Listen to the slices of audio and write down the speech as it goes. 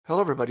Hello,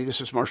 everybody. This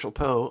is Marshall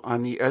Poe.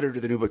 I'm the editor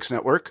of the New Books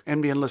Network.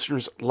 NBN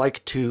listeners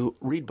like to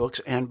read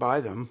books and buy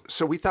them.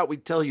 So we thought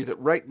we'd tell you that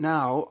right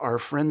now, our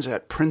friends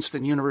at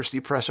Princeton University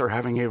Press are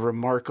having a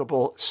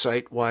remarkable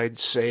site-wide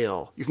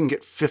sale. You can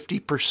get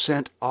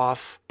 50%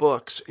 off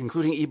books,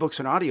 including ebooks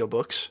and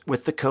audiobooks,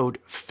 with the code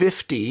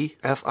 50,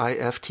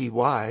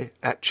 F-I-F-T-Y,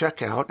 at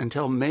checkout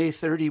until May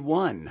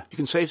 31. You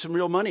can save some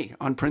real money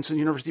on Princeton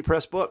University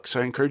Press books.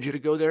 I encourage you to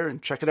go there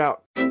and check it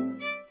out.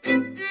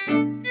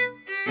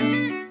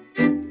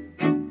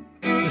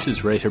 This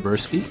is Ray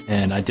Habersky,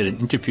 and I did an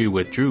interview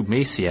with Drew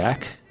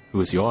Maciag, who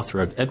is the author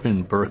of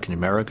Edmund, Burke in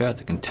America,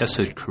 The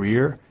Contested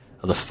Career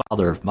of the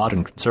Father of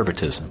Modern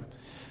Conservatism,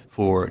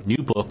 for New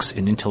Books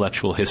in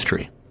Intellectual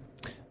History.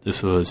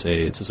 This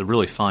is a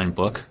really fine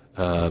book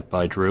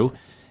by Drew.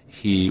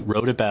 He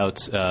wrote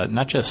about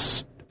not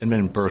just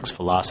Edmund Burke's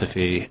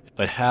philosophy,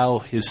 but how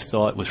his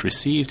thought was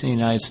received in the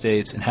United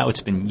States and how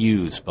it's been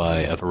used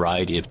by a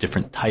variety of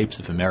different types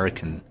of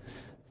American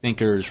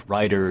thinkers,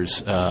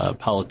 writers,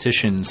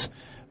 politicians,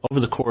 over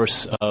the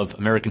course of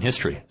American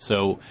history.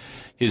 So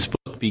his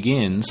book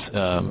begins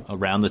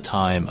around the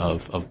time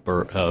of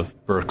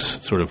Burke's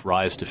sort of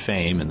rise to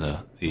fame in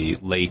the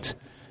late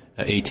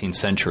 18th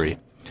century.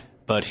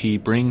 But he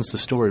brings the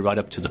story right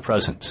up to the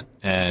present.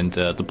 And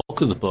the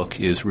bulk of the book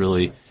is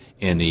really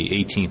in the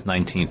 18th,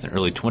 19th, and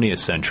early 20th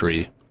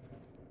century,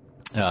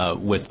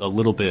 with a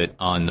little bit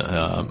on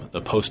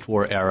the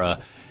post-war era,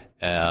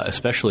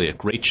 especially a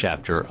great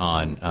chapter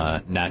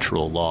on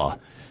natural law.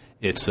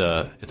 It's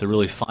a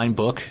really fine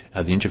book.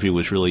 The interview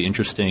was really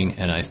interesting,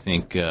 and I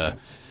think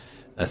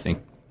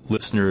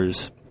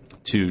listeners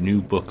to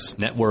New Books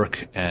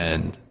Network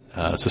and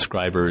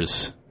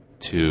subscribers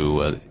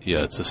to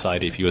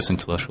Society of U.S.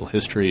 Intellectual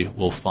History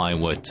will find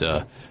what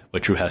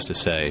Drew has to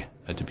say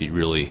to be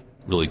really,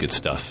 really good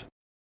stuff.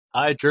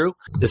 Hi, Drew.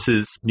 This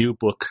is New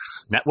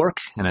Books Network,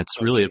 and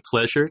it's really a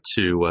pleasure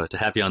to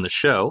have you on the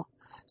show.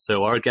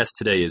 So our guest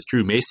today is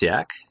Drew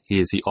Maciag. He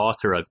is the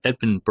author of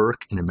Edmund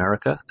Burke in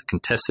America, The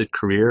Contested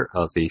Career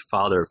of the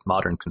Father of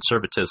Modern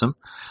Conservatism.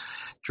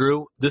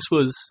 Drew, this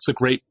was a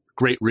great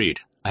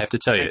read, I have to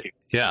tell you.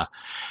 Yeah.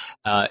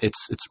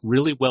 It's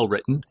really well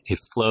written. It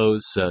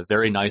flows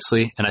very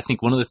nicely. And I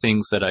think one of the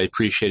things that I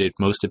appreciated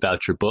most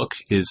about your book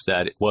is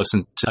that it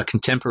wasn't a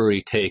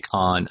contemporary take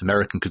on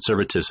American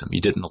conservatism.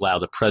 You didn't allow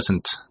the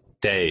present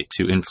day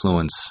to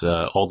influence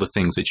all the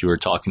things that you were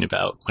talking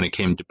about when it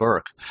came to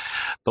Burke.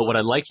 But what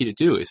I'd like you to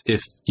do,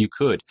 if you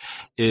could,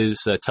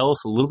 is tell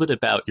us a little bit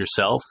about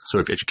yourself,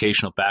 sort of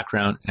educational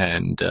background,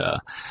 and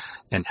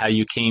how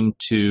you came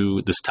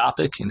to this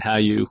topic and how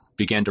you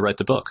began to write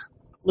the book.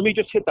 Let me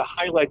just hit the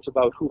highlights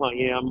about who I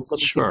am. Let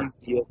me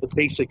give you the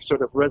basic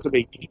sort of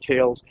resume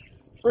details.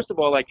 First of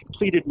all, I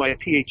completed my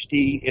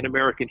PhD in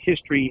American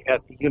history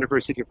at the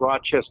University of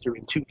Rochester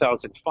in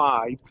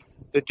 2005.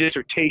 The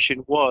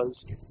dissertation was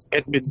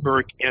Edmund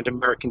Burke and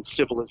American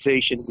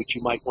Civilization, which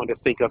you might want to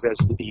think of as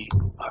the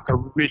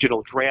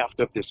original draft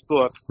of this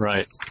book.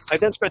 Right. I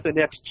then spent the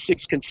next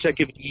 6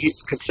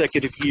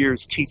 consecutive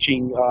years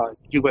teaching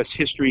U.S.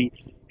 history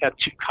at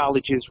 2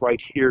 colleges right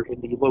here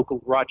in the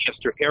local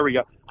Rochester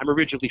area. I'm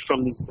originally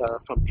from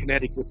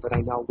Connecticut, but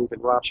I now live in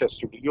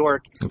Rochester, New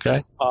York.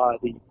 Okay.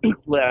 The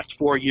last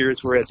 4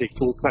 years were as a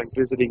full-time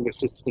visiting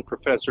assistant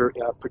professor,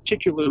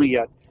 particularly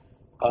at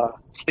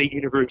State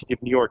University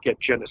of New York at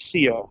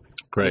Geneseo,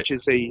 Great. Which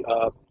is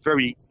a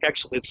very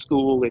excellent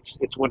school.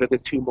 It's one of the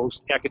 2 most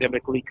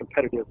academically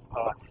competitive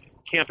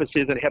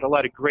campuses, and it had a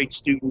lot of great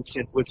students.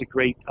 It was a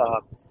great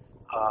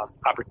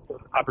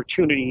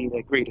opportunity and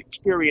a great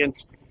experience.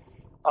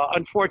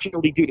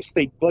 Unfortunately, due to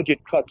state budget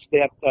cuts,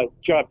 that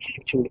job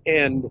came to an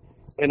end,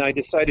 and I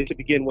decided to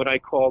begin what I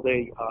called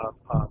a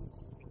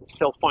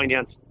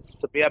self-financed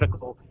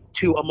sabbatical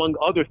to, among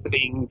other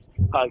things,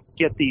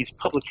 get these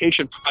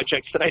publication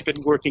projects that I've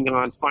been working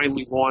on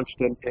finally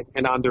launched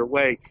and on their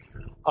way.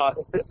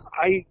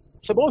 I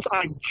suppose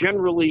I'm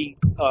generally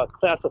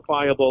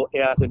classifiable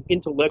as an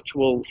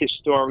intellectual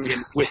historian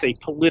with a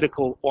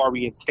political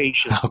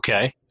orientation.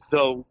 Okay.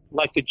 Though,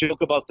 like the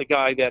joke about the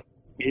guy that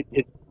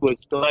it was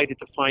delighted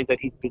to find that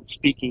he'd been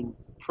speaking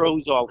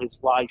prose all his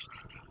life,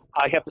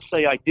 I have to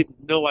say I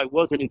didn't know I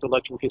was an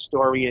intellectual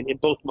historian in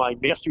both my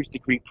master's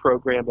degree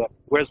program at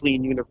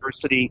Wesleyan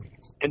University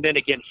and then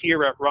again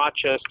here at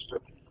Rochester.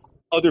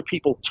 Other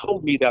people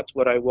told me that's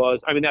what I was.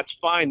 I mean, that's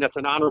fine. That's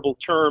an honorable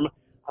term.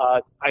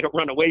 I don't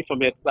run away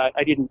from it.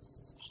 I didn't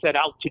set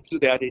out to do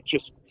that. It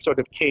just sort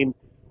of came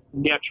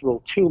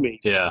natural to me.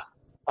 Yeah.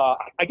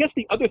 I guess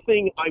the other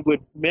thing I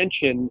would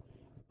mention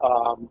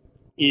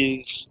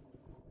is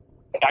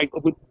I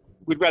would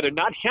rather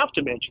not have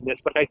to mention this,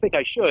 but I think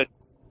I should,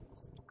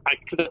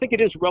 because I think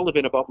it is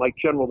relevant about my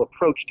general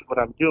approach to what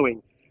I'm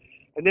doing.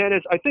 And that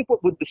is, I think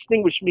what would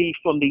distinguish me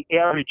from the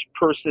average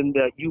person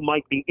that you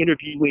might be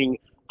interviewing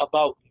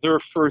about their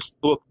first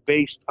book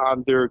based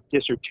on their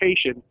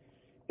dissertation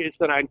is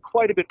that I'm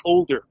quite a bit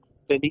older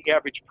than the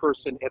average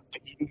person at the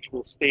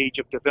usual stage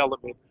of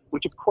development,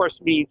 which of course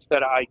means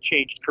that I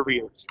changed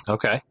careers.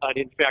 Okay. And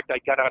in fact, I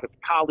got out of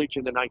college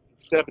in the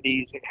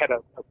 1970s and had a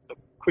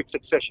quick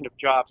succession of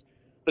jobs.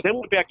 But then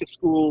went back to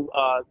school,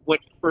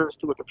 went first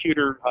to a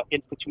computer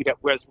institute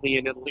at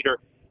Wesleyan, and later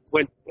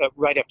went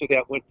right after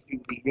that went to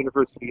the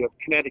University of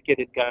Connecticut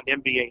and got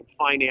an MBA in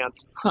finance.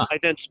 Huh. I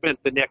then spent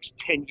the next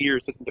 10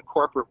 years in the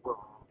corporate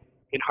world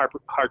in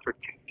Hartford,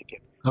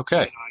 Connecticut.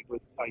 Okay. And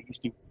I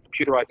used to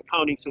computerize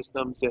accounting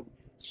systems and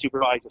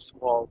supervise a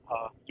small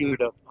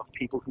unit of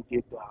people who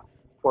did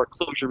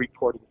foreclosure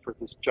reporting for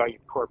this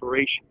giant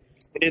corporation.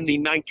 And in the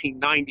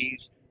 1990s,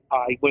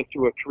 I went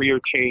through a career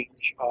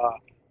change,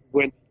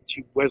 went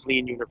to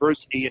Wesleyan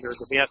University and earned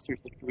a master's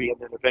degree, and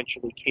then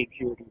eventually came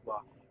here to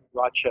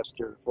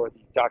Rochester for the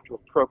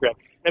doctoral program.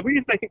 And the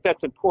reason I think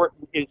that's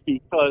important is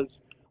because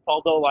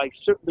although I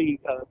certainly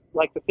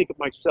like to think of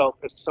myself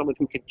as someone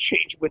who can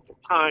change with the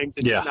times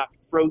and is not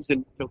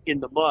frozen in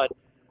the mud,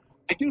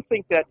 I do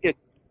think that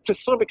to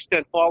some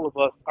extent all of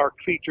us are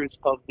creatures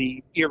of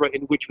the era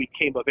in which we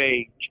came of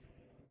age.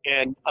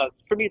 And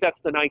for me, that's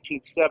the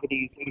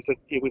 1970s.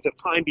 It was a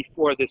time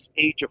before this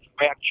age of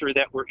fracture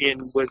that we're in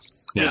was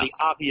really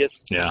obvious.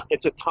 Yeah.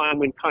 It's a time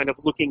when kind of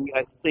looking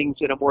at things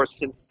in a more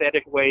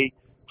synthetic way,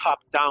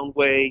 top-down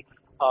way,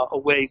 a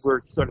way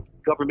where sort of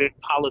government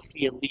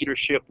policy and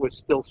leadership was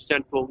still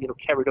central,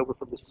 carried over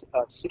from the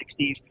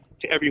 60s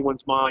to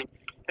everyone's mind.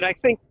 And I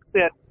think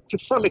that to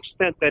some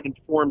extent that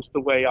informs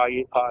the way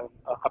I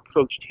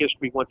approached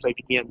history once I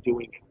began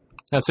doing it.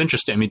 That's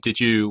interesting. I mean, did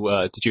you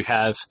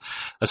have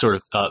a sort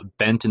of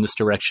bent in this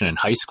direction in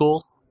high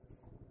school?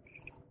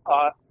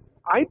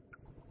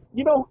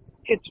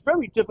 It's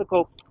very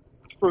difficult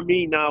for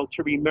me now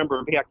to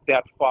remember back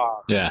that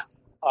far. Yeah.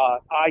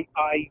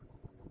 I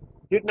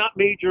did not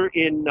major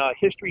in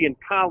history in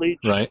college.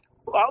 Right.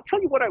 I'll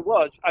tell you what I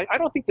was. I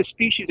don't think the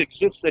species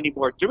exists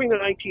anymore. During the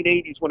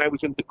 1980s, when I was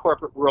in the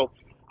corporate world,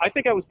 I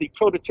think I was the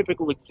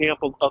prototypical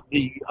example of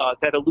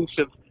that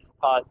elusive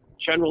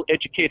general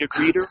educated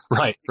reader.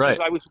 Right.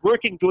 I was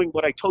working doing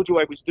what I told you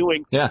I was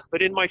doing. Yeah.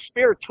 But in my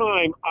spare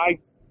time, I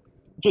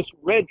just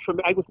read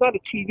I was not a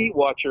TV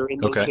watcher in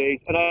those days,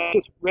 and I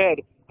just read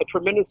a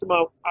tremendous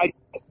amount. I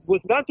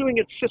was not doing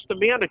it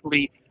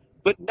systematically,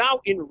 but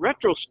now in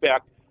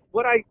retrospect,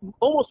 what I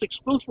almost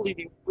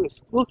exclusively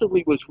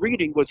was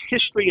reading was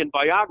history and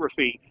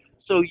biography.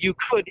 So you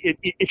could,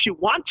 if you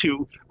want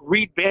to,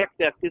 read back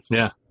that this.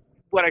 Yeah.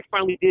 What I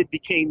finally did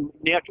became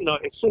natural.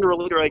 Sooner or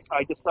later,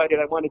 I decided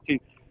I wanted to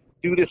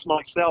do this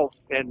myself,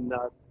 and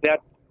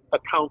that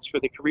accounts for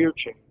the career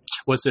change.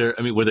 Were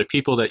there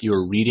people that you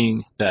were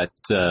reading that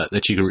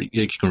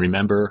you can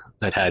remember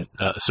that had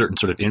a certain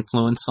sort of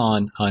influence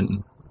on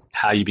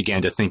how you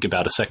began to think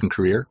about a second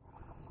career?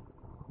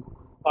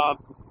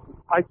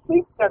 I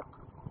think that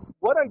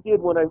what I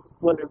did when I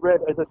read,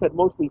 as I said,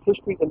 mostly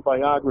history and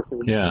biography,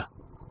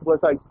 was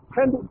I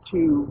tended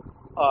to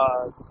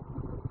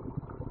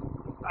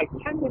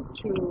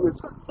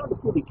it's sort of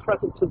really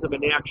presentism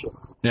in action.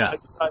 Yeah.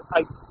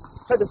 I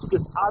tended to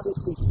just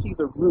obviously see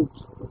the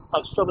roots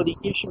of some of the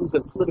issues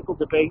and political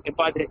debate, and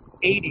by the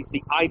 80s,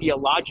 the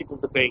ideological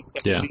debate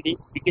that was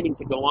beginning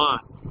to go on,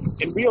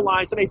 and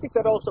realize, and I think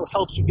that also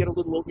helps you get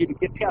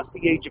past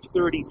the age of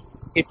 30.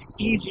 It's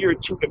easier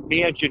to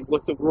imagine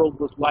what the world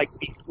was like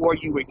before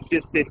you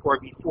existed or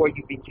before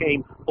you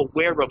became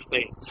aware of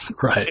things.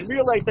 Right. And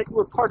realize that you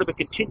were part of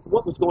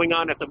what was going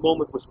on at the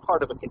moment was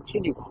part of a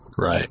continuum.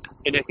 Right.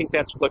 And I think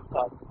that's what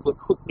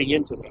hooked me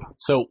into that.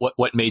 So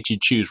what made you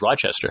choose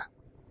Rochester?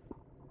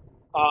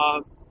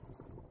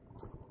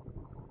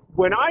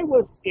 When I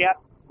was at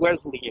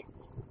Wesleyan,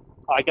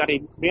 I got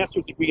a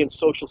master's degree in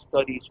social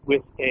studies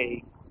with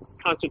a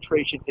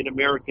concentration in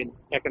American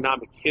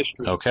economic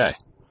history. Okay.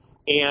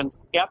 And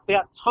at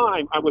that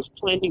time, I was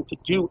planning to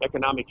do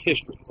economic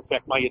history. In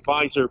fact, my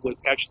advisor was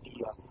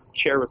actually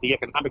chair of the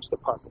economics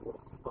department,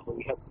 although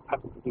we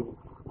happened to do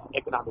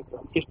economic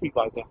history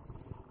by then.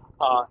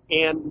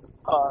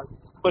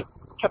 But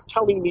kept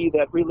telling me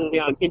that really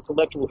on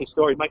intellectual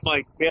historian, my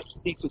master's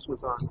thesis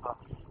was on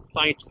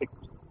scientific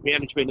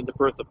management and the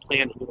birth of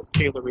planning,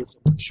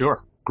 Taylorism.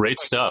 Sure. Great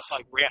stuff.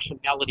 Like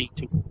rationality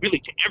to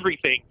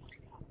everything.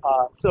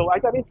 So I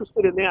got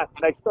interested in that,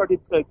 and I started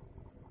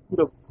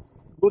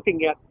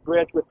looking at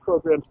graduate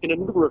programs in a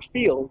number of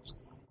fields,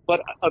 but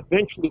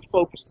eventually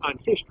focused on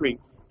history.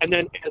 And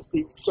then as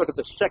the sort of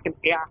the second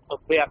act of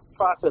that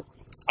process,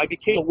 I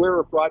became aware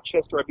of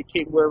Rochester. I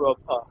became aware of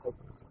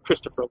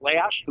Christopher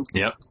Lash, who,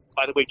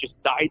 by the way, just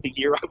died the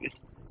year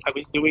I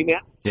was doing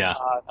that. Yeah.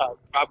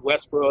 Rob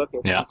Westbrook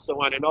and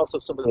so on, and also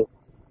some of the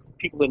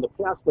people in the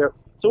past there.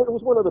 So it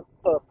was one of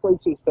the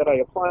places that I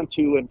applied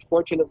to, and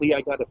fortunately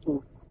I got a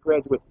full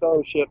graduate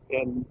fellowship.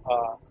 And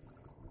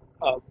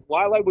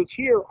while I was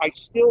here, I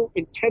still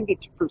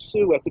intended to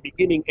pursue at the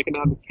beginning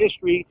economic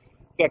history.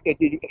 In fact, I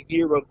did a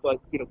year of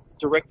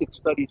directed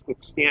studies with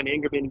Stan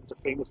Angerman, who's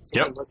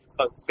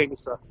a famous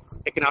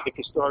economic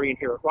historian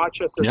here at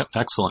Rochester. Yep,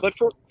 excellent. But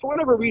for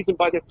whatever reason,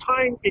 by the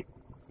time it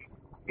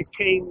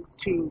came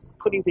to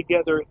putting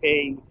together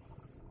a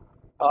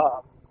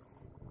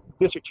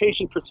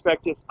dissertation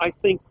perspective, I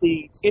think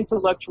the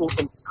intellectual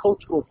and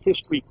cultural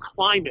history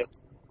climate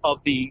of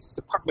the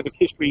Department of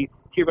History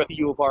here at the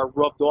U of R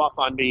rubbed off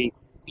on me,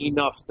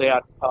 enough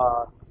that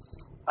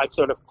I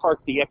sort of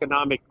parked the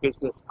economic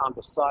business on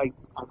the side,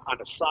 on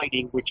a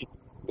siding, which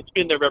it's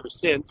been there ever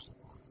since,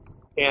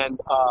 and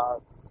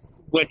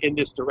went in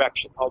this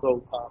direction.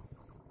 Although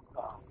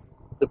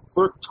the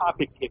Burke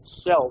topic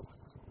itself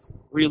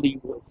really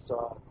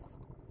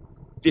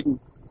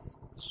didn't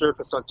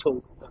surface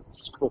until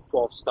School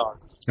Fall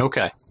starts.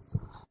 Okay.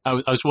 I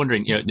was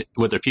wondering,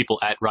 whether people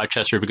at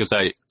Rochester, because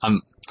I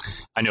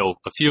know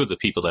a few of the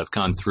people that have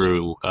gone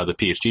through the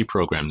PhD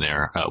program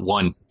there.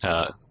 One,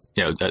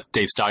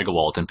 Dave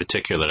Steigerwald in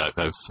particular,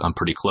 that I'm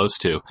pretty close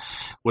to.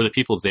 Were the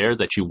people there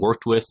that you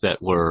worked with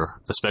that were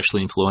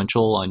especially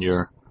influential on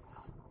your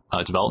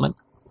development?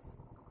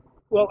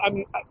 Well, I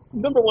mean,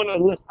 number one on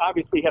the list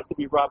obviously has to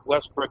be Rob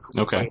Westbrook,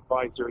 who was my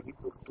advisor. He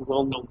was a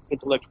well-known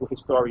intellectual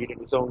historian in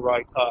his own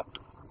right,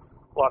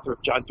 author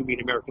of John Dewey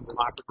and American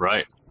Democracy.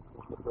 Right.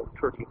 The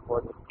Kirby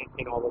Award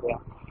and all of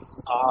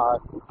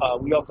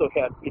that. We also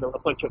had, a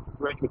bunch of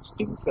graduate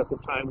students at the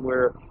time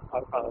where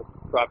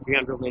Rob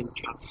Vanderlyn,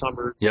 John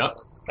Summers,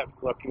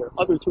 Patrick LaPierre,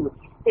 others who were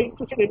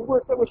interested in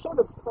work that was sort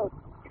of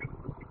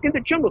in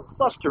the general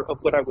cluster of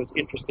what I was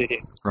interested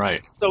in.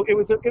 Right. So it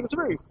was a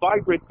very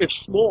vibrant, if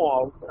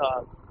small,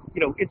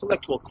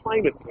 intellectual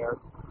climate there.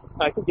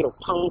 I think,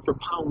 pound for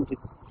pound, it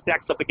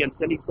stacks up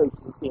against any place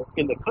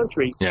in the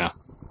country. Yeah.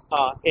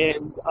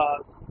 And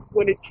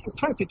when it came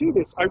time to do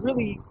this, I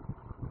really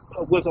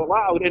was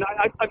allowed, and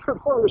I've heard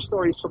horror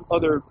stories from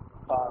other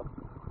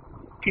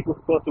people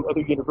who go through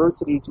other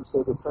universities who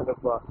say they're kind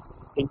of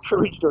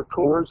encouraged or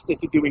coerced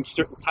into doing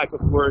certain type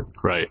of work.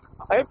 Right.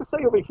 I have to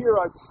say over here,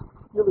 I've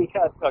really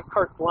had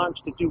carte blanche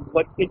to do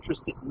what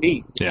interested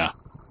me. Yeah.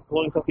 As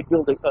long as I could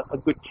build a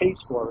good case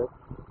for it.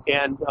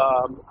 And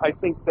I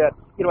think that,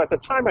 at the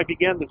time I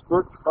began this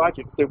Burke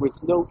project, there was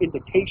no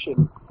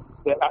indication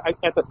that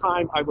at the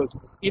time I was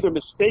either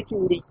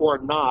mistakenly or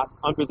not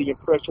under the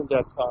impression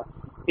that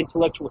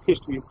intellectual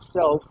history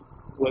itself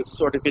was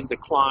sort of in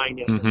decline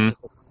and a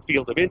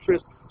field of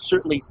interest.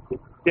 Certainly the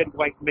dead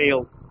white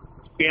male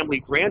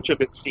family branch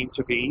of it seemed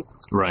to be.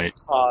 Right.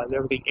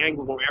 There was the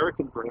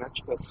Anglo-American branch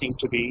that seemed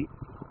to be.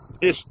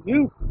 This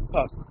new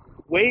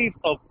wave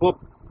of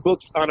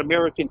books on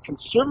American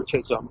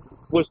conservatism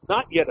was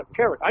not yet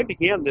apparent. I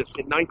began this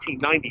in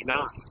 1999.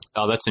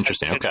 Oh, that's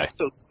interesting. Okay.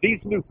 So these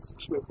new,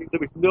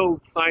 there was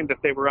no sign that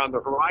they were on the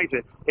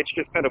horizon. It's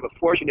just kind of a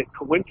fortunate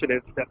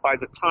coincidence that by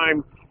the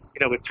time,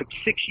 it took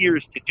 6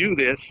 years to do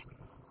this,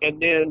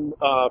 and then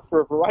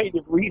for a variety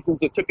of reasons,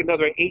 it took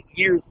another 8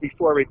 years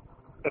before it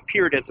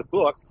appeared as a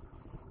book.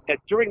 And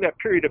during that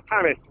period of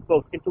time,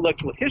 both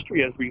intellectual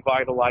history has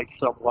revitalized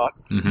somewhat,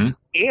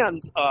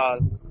 and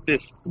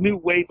this new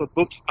wave of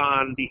books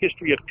on the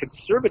history of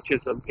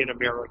conservatism in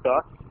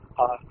America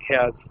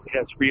has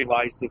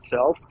realized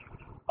itself.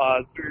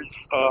 There's,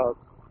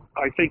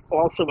 I think,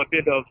 also a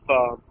bit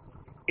of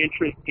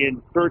interest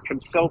in Burke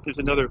himself. There's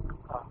another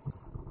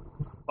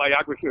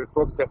biography of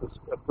Burke that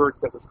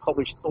was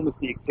published almost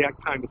the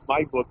exact time as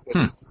my book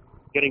that's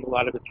getting a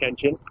lot of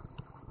attention.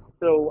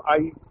 So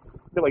I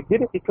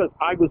did it because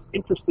I was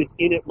interested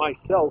in it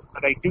myself,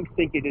 but I do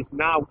think it is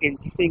now in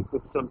sync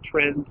with some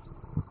trends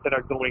that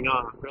are going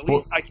on. Really,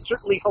 well, I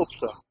certainly hope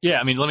so. Yeah,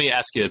 I mean, let me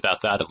ask you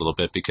about that a little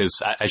bit,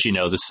 because as you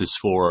know, this is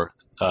for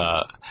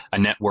a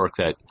network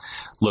that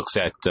looks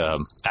at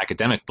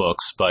academic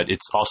books, but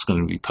it's also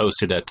going to be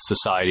posted at the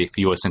Society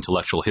for U.S.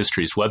 Intellectual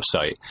History's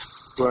website.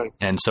 Right.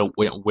 And so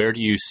where do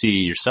you see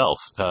yourself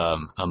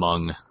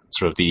among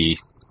sort of the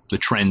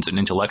trends in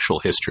intellectual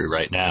history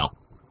right now?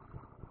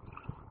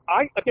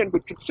 I, again,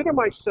 would consider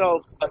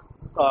myself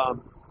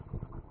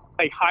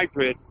a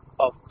hybrid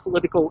of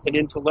political and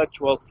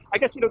intellectual. I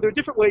guess, there are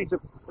different ways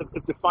of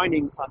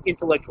defining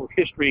intellectual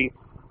history.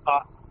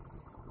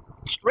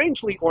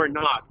 Strangely or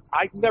not,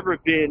 I've never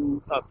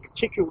been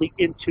particularly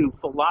into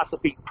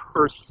philosophy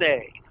per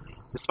se,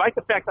 despite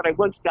the fact that I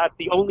once got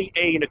the only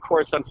A in a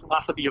course on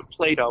philosophy of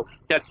Plato.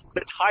 That's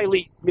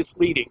highly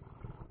misleading.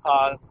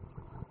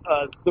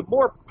 The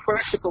more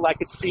practical I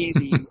could see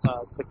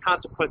the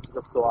consequences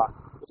of thought,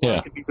 the more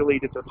it can be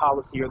related to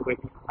policy or the way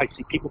I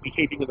see people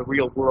behaving in the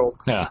real world,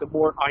 the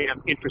more I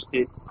am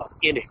interested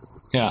in it.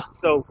 Yeah.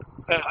 So,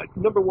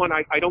 number one,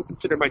 I don't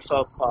consider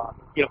myself, a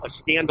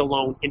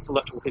standalone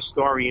intellectual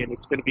historian.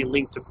 It's going to be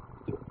linked to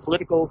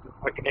political,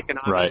 or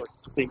economic, or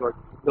something, or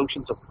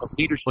notions of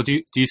leadership. Well,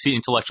 do you see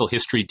intellectual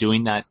history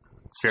doing that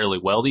fairly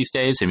well these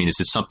days? I mean, is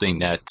it something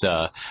that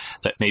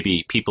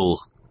maybe people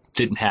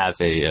didn't have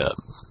the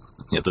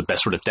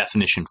best sort of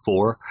definition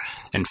for?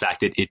 In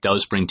fact, it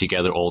does bring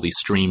together all these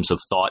streams of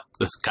thought,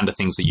 the kind of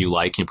things that you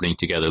like. You bring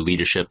together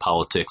leadership,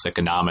 politics,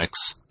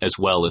 economics, as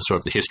well as sort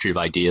of the history of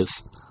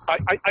ideas.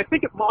 I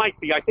think it might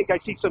be. I think I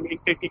see some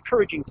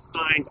encouraging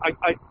signs.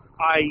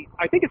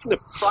 I think it's in the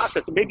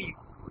process, and maybe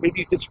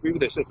you disagree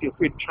with this, so feel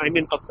free to chime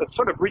in, of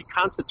sort of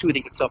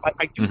reconstituting itself.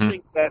 I do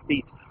think that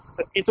the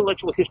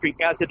intellectual history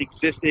as it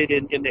existed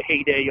in the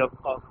heyday of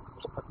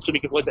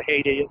assuming it was a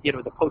heyday,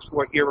 the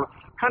post-war era,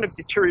 kind of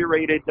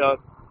deteriorated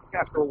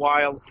after a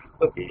while.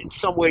 But in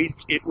some ways,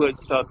 it was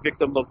a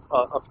victim of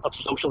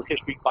social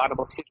history,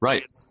 bottom-up history.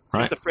 Right.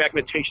 Right. the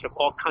fragmentation of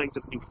all kinds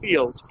of new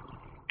fields.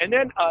 And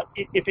then,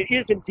 if it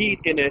is indeed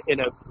in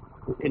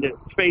a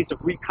phase of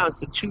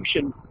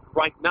reconstitution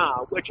right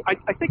now, which I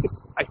think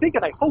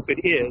and I hope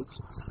it is,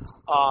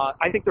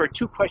 I think there are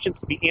two questions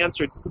to be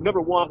answered.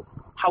 Number one,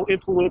 how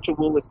influential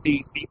will it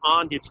be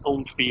beyond its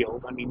own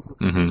field? I mean,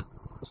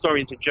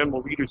 historians in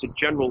general, readers in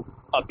general,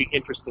 be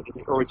interested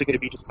in it, or is it going to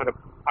be just kind of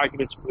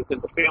arguments within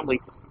the family?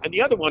 And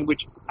the other one,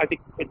 which I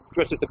think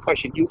addresses the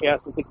question you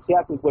asked, is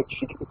exactly what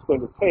shape it's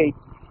going to take.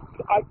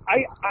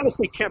 I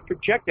honestly can't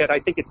project that. I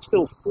think it's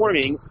still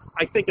forming.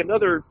 I think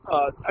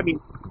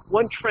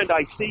one trend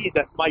I see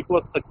that my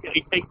book,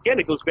 again,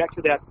 it goes back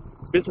to that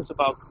business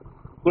about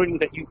learning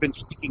that you've been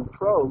speaking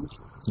prose.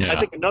 Yeah. I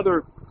think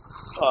another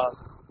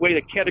way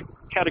to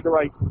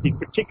categorize the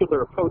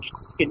particular approach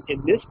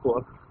in this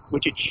book,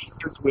 which it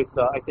shares with,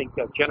 I think,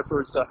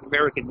 Jennifer's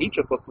American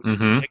Nietzsche book, which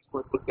is an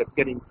excellent book that's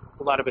getting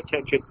a lot of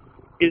attention,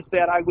 is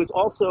that I was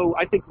also,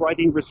 I think,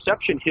 writing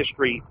reception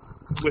history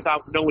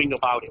without knowing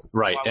about it.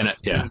 Right, and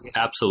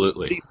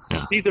absolutely.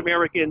 These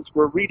Americans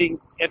were reading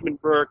Edmund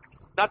Burke,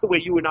 not the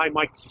way you and I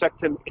might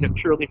dissect him in a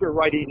purely, if you're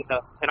writing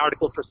an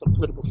article for some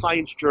political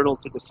science journal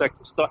to dissect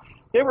his stuff.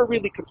 They were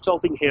really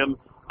consulting him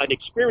and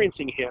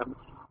experiencing him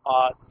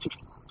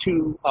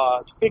to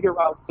figure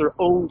out their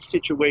own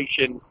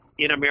situation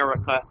in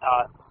America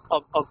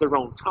of their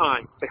own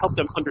time, to help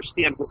them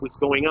understand what was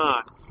going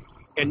on.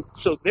 And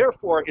so,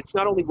 therefore, it's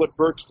not only what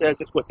Burke says,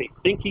 it's what they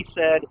think he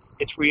said.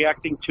 It's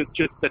reacting to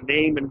just the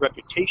name and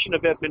reputation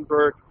of Edmund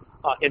Burke,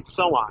 and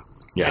so on.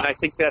 Yeah. And I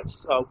think that's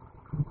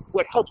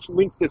what helps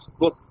link this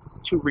book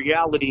to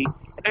reality.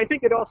 And I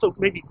think it also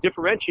maybe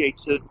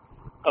differentiates it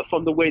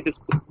from the way this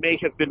book may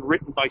have been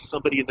written by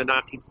somebody in the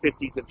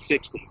 1950s and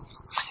 60s.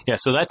 Yeah,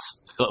 so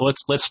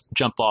let's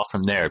jump off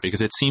from there, because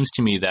it seems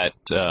to me that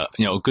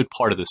a good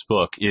part of this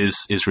book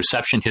is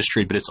reception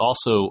history, but it's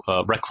also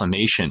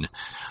reclamation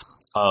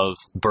of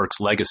Burke's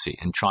legacy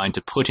and trying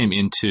to put him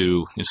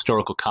into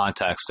historical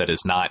context that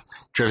is not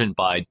driven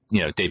by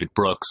David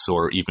Brooks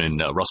or even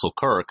Russell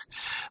Kirk,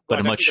 but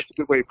a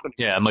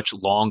much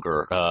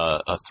longer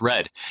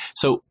thread.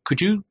 So could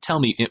you tell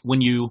me,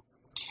 when you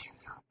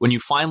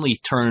finally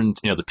turned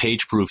the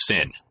page proofs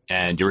in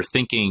and you were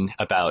thinking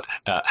about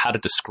how to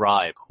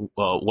describe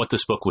what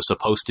this book was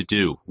supposed to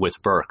do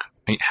with Burke,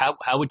 I mean, how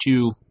would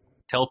you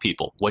tell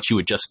people what you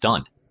had just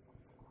done?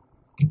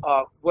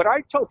 What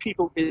I tell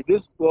people is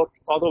this book,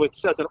 although it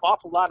says an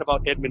awful lot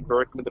about Edmund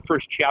Burke, I mean, the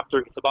first chapter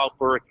is about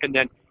Burke, and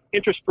then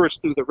interspersed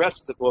through the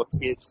rest of the book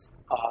is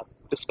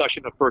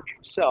discussion of Burke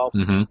himself.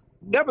 Mm-hmm.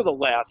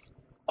 Nevertheless,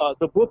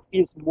 the book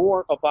is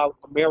more about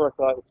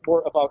America. It's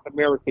more about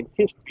American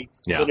history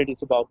than it is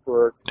about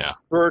Burke. Yeah.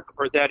 Burke,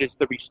 or that is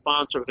the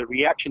response or the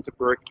reaction to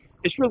Burke,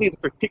 is really the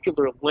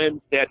particular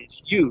lens that is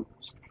used.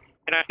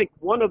 And I think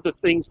one of the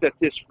things that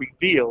this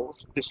reveals,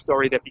 this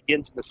story that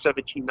begins in the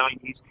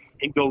 1790s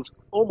and goes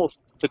almost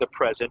to the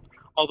present,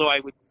 although I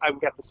would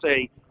have to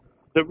say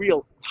the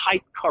real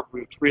tight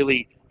coverage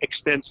really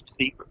extends to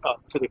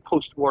the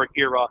post-war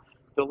era.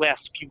 The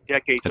last few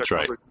decades are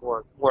covered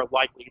more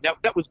likely.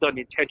 That was done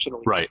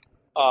intentionally. Right.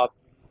 But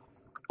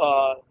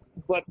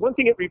one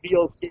thing it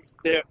reveals is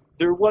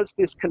there was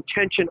this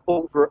contention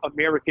over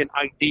American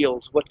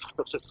ideals, what type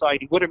of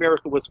society, what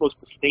America was supposed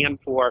to stand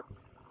for,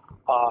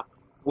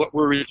 what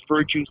were its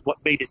virtues, what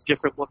made it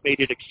different, what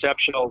made it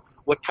exceptional,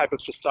 what type of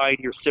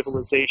society or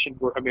civilization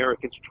were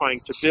Americans trying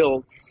to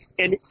build.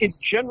 And in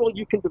general,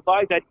 you can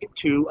divide that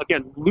into,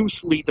 again,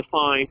 loosely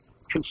defined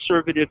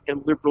conservative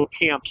and liberal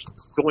camps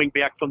going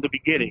back from the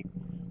beginning.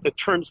 The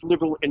terms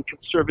liberal and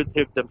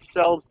conservative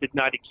themselves did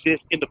not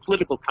exist in the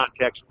political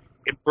context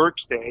in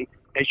Burke's day.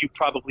 As you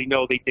probably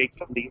know, they date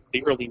from the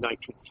early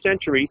 19th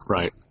century.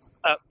 Right.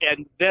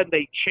 And then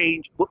they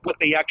changed, what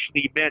they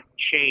actually meant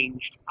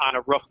changed on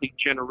a roughly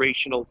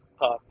generational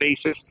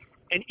basis.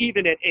 And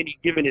even at any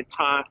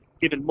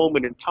given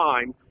moment in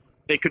time,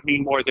 they could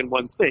mean more than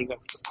one thing.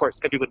 Of course,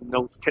 everyone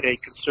knows today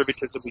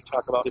conservatism, we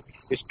talk about it,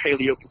 is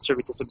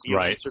paleo-conservatism,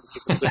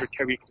 neo-conservatism,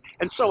 libertarian,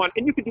 and so on.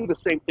 And you can do the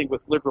same thing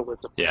with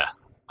liberalism. Yeah.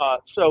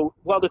 So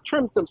while the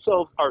terms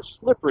themselves are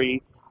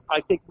slippery,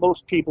 I think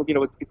most people,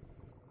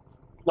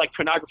 like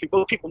pornography,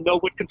 most people know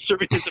what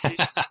conservatism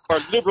is or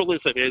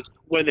liberalism is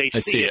when they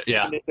see it.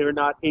 Yeah. And they're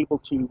not able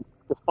to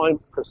define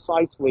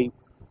precisely.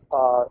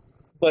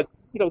 But,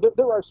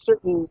 there are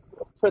certain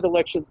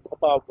predilections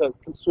about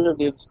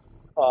conservatives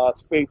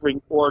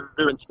favoring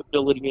order and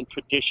stability and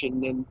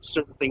tradition and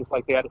certain things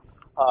like that.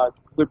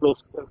 Liberals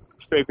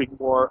favoring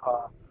more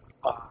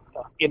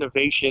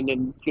innovation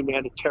and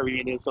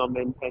humanitarianism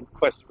and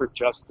quest for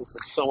justice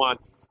and so on.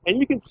 And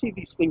you can see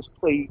these things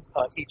play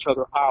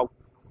out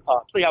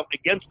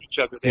against each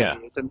other.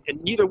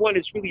 And neither one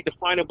is really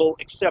definable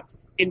except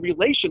in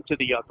relation to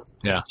the other.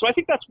 Yeah. So I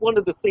think that's one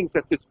of the things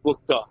that this book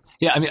does.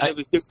 Yeah, I mean,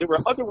 there were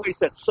other ways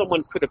that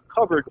someone could have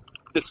covered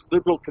this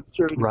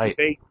liberal-conservative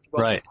debate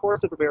throughout the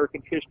course of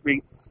American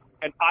history,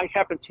 and I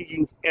happen to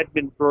use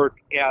Edmund Burke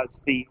as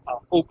the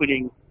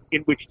opening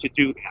in which to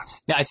do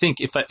that. Yeah, I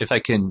think if I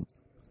can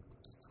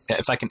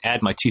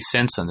add my 2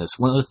 cents on this,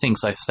 one of the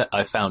things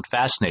I found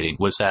fascinating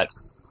was that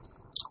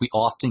we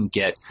often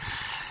get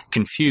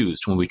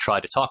confused when we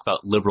try to talk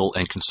about liberal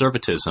and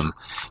conservatism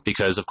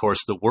because, of course,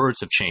 the words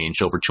have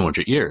changed over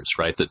 200 years,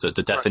 right?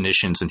 The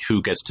definitions and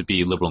who gets to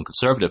be liberal and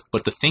conservative.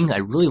 But the thing I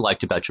really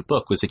liked about your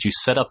book was that you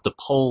set up the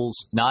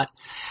poles not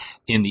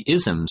in the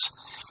isms,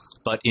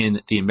 but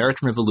in the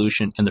American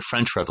Revolution and the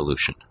French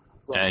Revolution.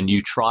 And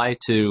you try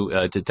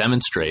to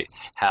demonstrate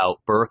how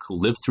Burke, who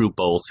lived through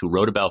both, who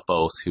wrote about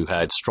both, who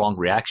had strong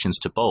reactions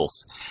to both,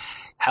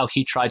 how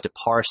he tried to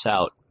parse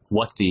out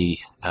what the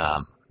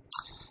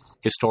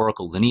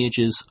historical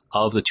lineages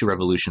of the two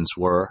revolutions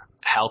were,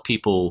 how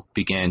people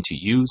began to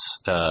use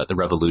the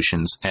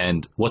revolutions,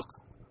 and what,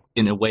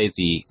 in a way,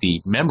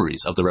 the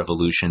memories of the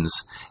revolutions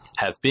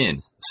have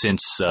been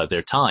since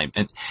their time.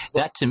 And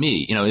that, to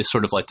me, is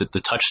sort of like the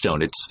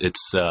touchstone.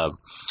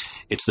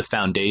 It's the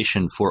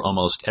foundation for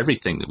almost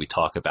everything that we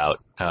talk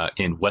about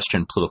in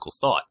Western political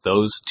thought.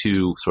 Those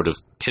two sort of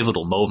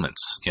pivotal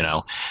moments,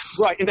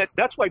 Right, and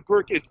that's why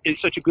Burke is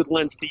such a good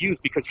lens to use,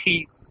 because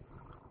he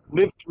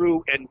lived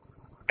through and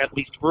at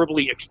least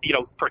verbally,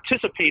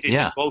 participated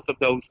in both of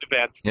those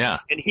events. Yeah.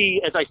 And he,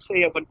 as I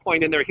say at one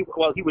point in there, he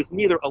was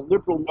neither a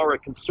liberal nor a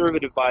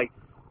conservative by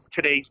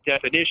today's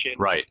definition.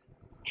 Right.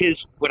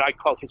 What I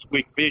call his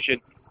Whig vision,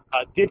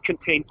 did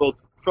contain both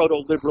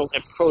proto-liberal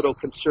and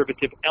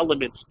proto-conservative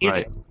elements in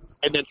it.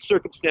 And then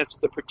circumstances,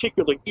 the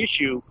particular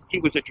issue he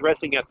was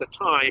addressing at the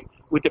time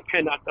would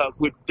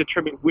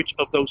determine which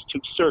of those two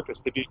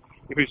surfaced. If he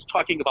was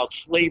talking about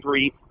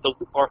slavery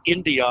or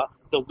India,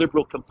 the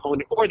liberal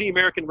component, or the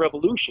American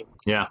Revolution,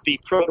 the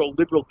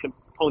proto-liberal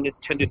component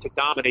tended to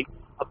dominate.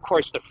 Of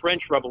course, the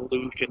French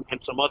Revolution and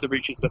some other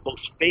issues, but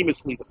most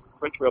famously the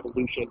French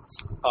Revolution,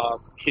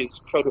 his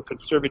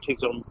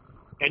proto-conservatism,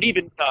 and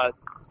even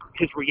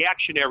his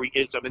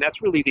reactionaryism, and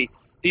that's really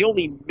the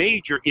only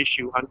major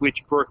issue on which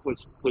Burke was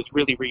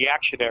really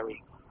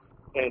reactionary.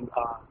 And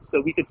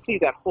so we could see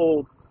that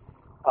whole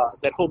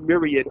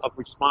myriad of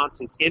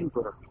responses in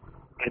Burke.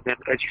 And then,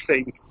 as you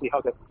say, we can see how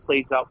that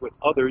plays out with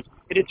others.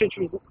 And it's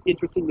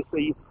interesting to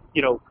see,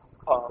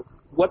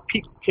 what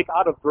people pick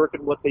out of Burke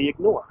and what they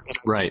ignore.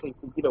 And I think,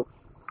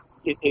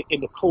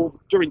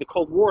 during the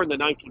Cold War in the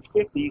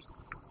 1950s,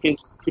 his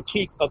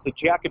critique of the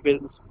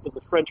Jacobins in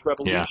the French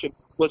Revolution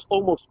was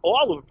almost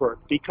all of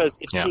Burke, because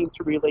it seemed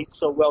to relate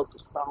so well to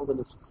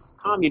Stalinist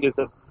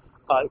communism.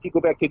 If you go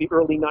back to the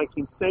early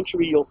 19th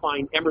century, you'll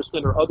find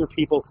Emerson or other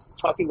people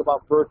talking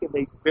about Burke, and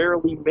they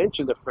barely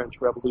mention the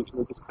French Revolution.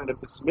 They just kind of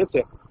dismiss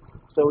it.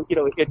 So,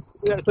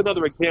 it's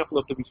another example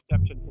of the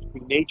reception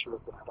history nature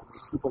of that. I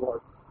mean,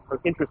 people are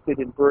interested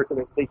in Burke,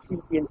 and they see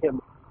in him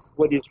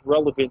what is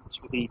relevant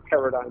to the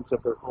paradigms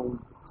of their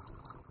own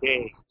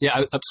day.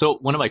 Yeah. So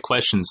one of my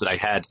questions that I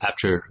had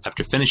after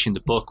finishing the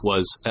book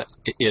was,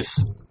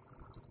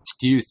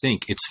 do you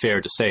think it's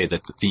fair to say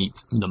that the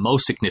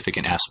most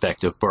significant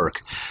aspect of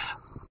Burke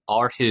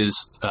are his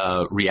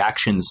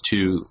reactions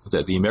to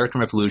the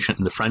American Revolution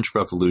and the French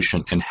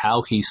Revolution, and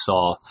how he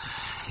saw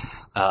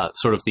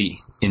sort of the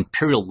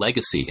imperial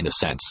legacy, in a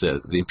sense,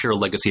 the imperial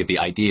legacy of the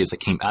ideas that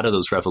came out of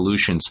those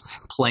revolutions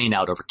playing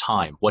out over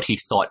time, what he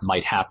thought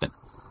might happen?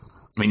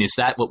 I mean, is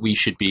that what we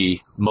should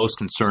be most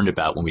concerned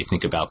about when we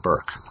think about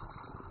Burke?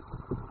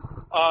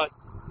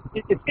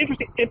 It's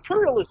interesting.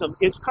 Imperialism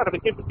is kind of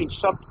an interesting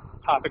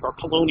subtopic, or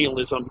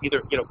colonialism,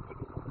 either,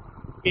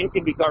 in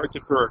regard to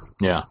Burke.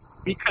 Yeah.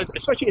 Because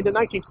especially in the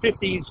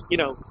 1950s,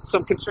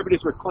 some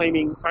conservatives were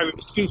claiming,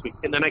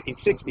 in the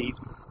 1960s,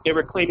 they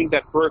were claiming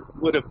that Burke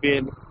would have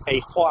been a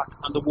hawk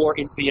on the war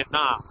in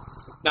Vietnam.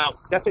 Now,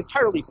 that's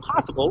entirely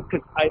possible,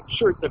 because I'm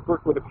sure that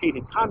Burke would have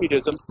hated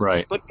communism.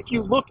 Right. But if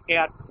you look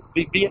at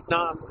the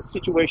Vietnam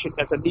situation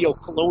as a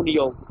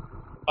neo-colonial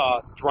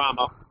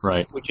drama,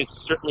 right, which is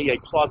certainly a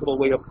plausible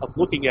way of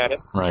looking at it,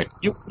 right,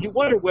 you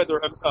wonder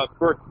whether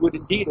Burke would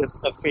indeed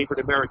have favored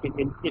American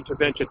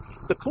intervention.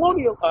 The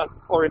colonial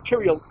or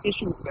imperial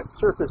issues that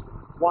surfaced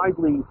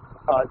widely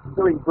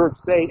during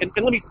Burke's day, and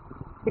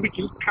let me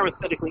just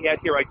parenthetically add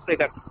here, I'd say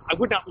that I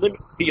would not limit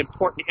the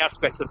important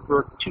aspects of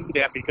Burke to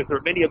that, because there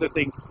are many other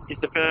things, his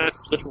defense,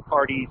 political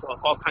parties,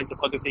 all kinds of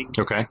other things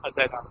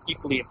that are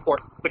equally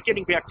important. But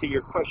getting back to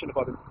your question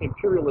about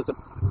imperialism,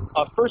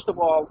 first of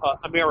all,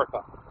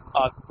 America.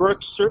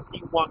 Burke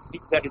certainly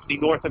that is the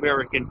North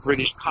American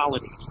British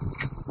colonies.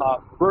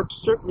 Burke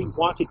certainly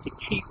wanted to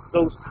keep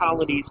those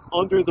colonies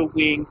under the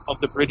wing of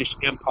the British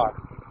Empire.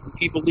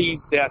 He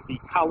believed that the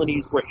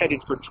colonies were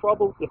headed for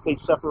trouble if they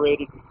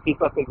separated. He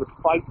thought they would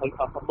fight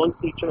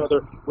amongst each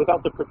other.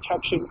 Without the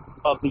protection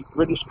of the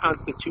British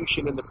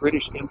Constitution and the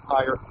British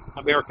Empire,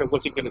 America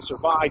wasn't going to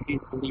survive. He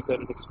believed that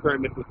an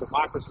experiment with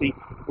democracy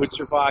would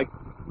survive.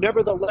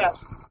 Nevertheless,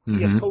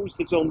 he opposed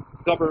his own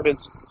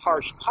government's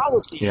harsh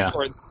policies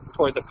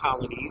toward the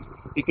colonies,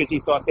 because he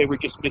thought they were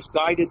just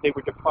misguided. They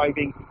were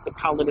depriving the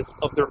colonists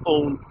of their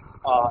own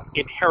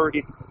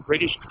inherited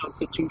British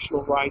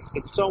constitutional rights,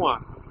 and so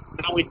on.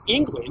 Now, in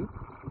England,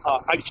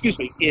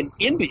 in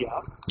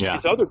India,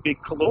 his other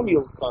big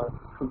colonial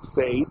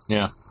crusade,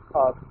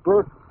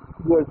 Burke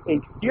was a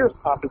fierce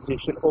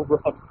opposition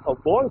over a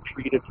long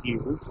period of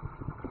years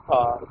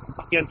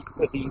against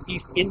the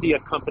East India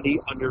Company,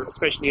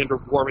 especially under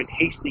Warren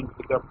Hastings,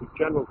 the Governor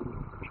General,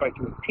 who tried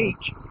to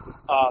impeach,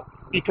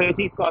 because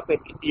he thought that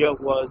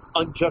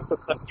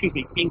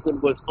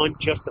England was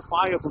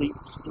unjustifiably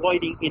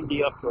exploiting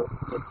India for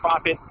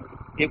profit.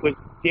 It was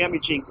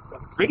damaging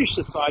British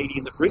society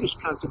and the British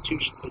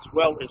Constitution, as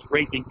well as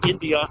raping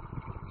India.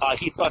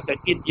 He thought that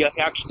India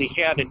actually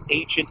had an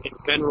ancient and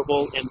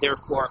venerable and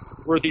therefore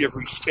worthy of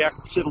respect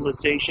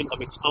civilization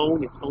of its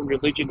own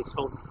religion, its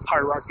own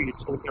hierarchy,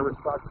 its own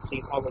aristocracy,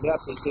 and all of that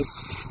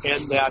business.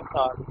 And that,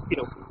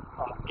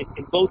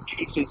 in both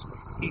cases,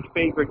 he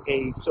favored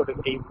a sort of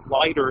a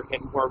lighter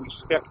and more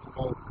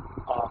respectful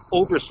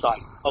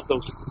oversight of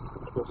those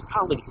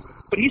colonies.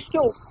 But he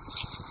still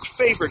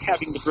favored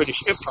having the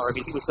British Empire. I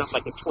mean, he was not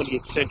like a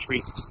 20th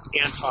century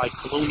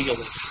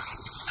anti-colonialist.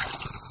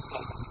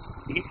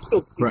 He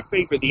still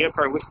favored the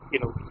empire with,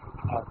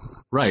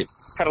 right.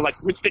 Kind of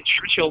like Winston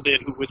Churchill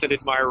did, who was an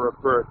admirer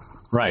of Burke.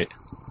 Right.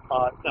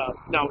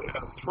 Now,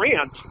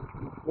 France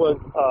was,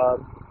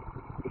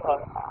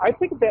 I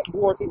think of that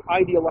more in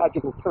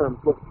ideological terms.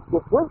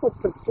 What Burke was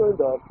concerned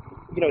of,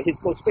 his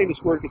most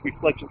famous work is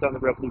Reflections on the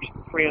Revolution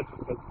in France,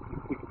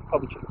 which was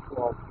published in the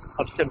fall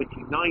of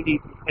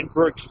 1790, and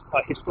Burke's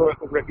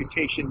historical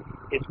reputation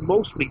is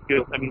mostly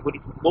built, what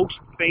he's most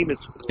famous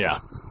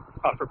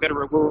for, for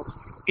better or worse,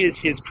 is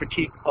his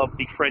critique of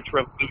the French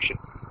Revolution.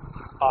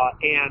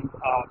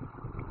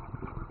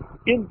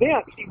 In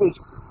that, he was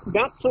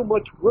not so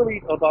much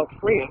worried about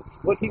France.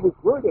 What he was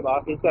worried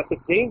about is that the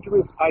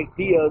dangerous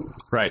ideas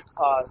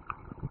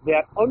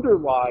that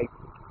underlie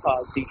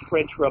the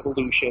French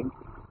Revolution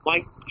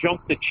might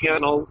jump the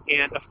channel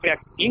and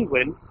affect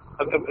England,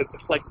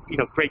 like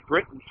Great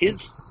Britain, his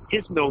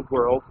known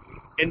world,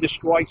 and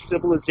destroy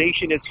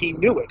civilization as he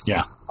knew it.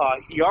 Yeah.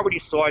 He already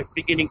saw it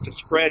beginning to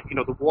spread.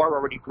 The war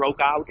already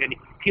broke out, and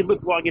he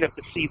lived long enough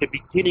to see the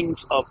beginnings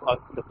of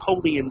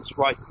Napoleon's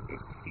rise.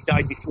 He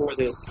died before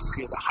the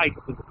height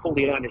of the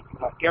Napoleonic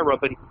era,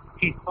 but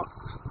he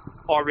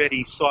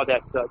already saw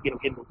that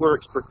in the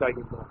works. Burke died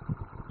in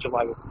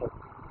July of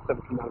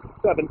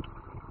 1797.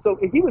 So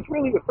he was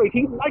really afraid.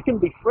 He likened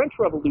the French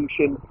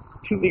Revolution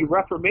to the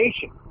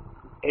Reformation.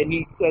 And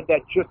he said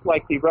that just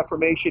like the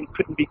Reformation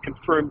couldn't be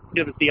confirmed,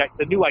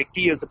 the new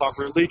ideas about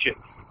religion,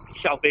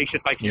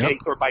 salvation by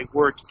faith or by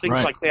works, things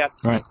like that,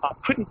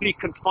 couldn't be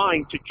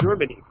confined to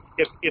Germany.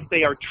 If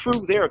they are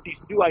true there, if these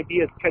new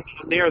ideas catch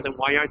on there, then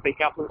why aren't they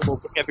applicable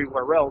to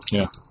everywhere else?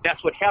 Yeah.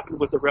 That's what happened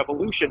with the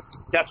Revolution.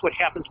 That's what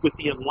happens with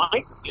the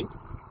Enlightenment.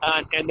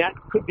 And that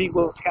could be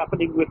what's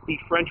happening with the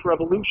French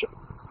Revolution.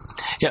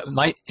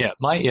 My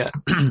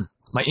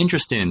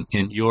interest in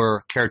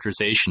your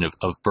characterization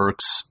of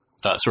Burke's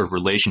sort of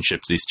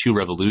relationship to these two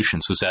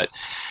revolutions was that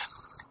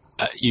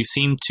you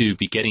seem to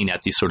be getting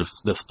at these sort of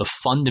the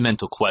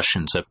fundamental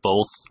questions that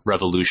both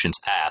revolutions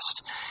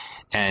asked,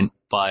 and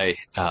by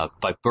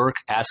Burke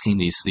asking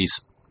these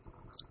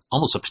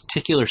almost a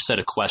particular set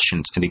of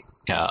questions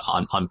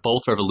on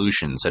both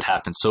revolutions that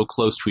happened so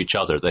close to each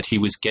other that he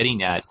was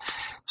getting at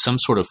some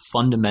sort of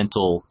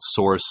fundamental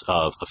source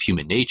of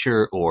human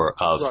nature or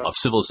of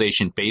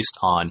civilization based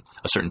on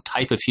a certain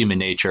type of human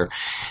nature,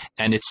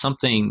 and it's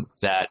something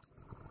that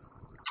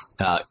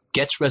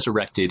gets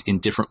resurrected in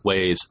different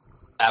ways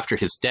after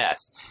his death,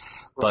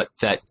 but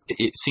that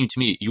it seemed to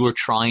me you were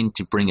trying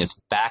to bring us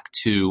back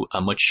to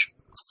a much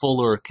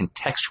fuller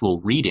contextual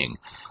reading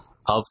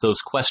of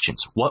those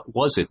questions. What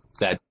was it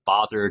that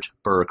bothered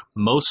Burke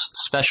most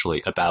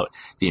especially about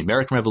the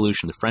American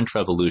Revolution, the French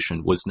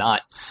Revolution, was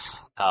not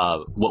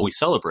what we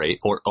celebrate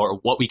or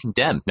what we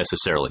condemn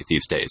necessarily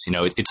these days.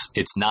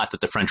 It's not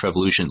that the French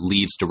Revolution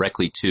leads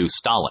directly to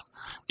Stalin.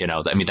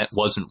 That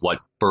wasn't what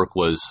Burke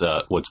was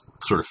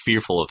sort of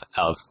fearful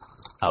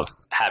of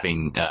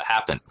having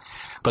happen,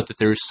 but that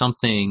there is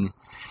something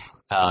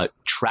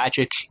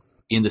tragic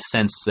in the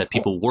sense that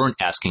people weren't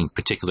asking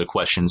particular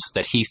questions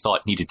that he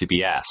thought needed to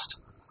be asked.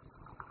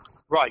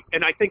 Right,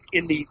 and I think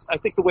the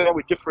way I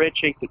would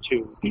differentiate the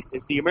two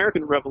is the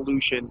American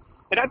Revolution,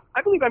 and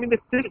I believe this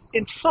is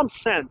in some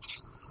sense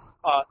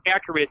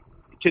accurate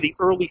to the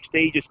early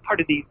stages,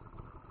 part of the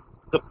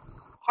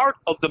part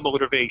of the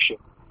motivation,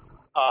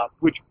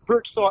 which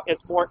Burke saw as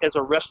more as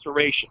a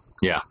restoration.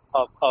 Yeah.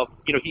 Of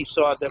he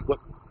saw that what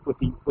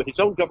his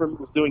own government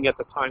was doing at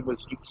the time was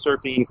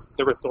usurping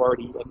their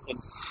authority and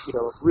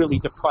really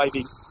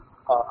depriving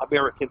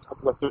Americans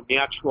of what their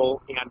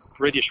natural and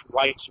British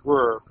rights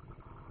were,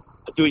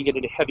 doing it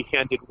in a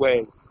heavy-handed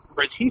way.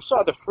 Whereas he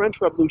saw the French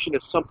Revolution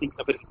as something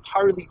of an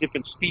entirely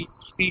different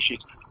species,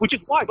 which is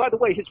why, by the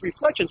way, his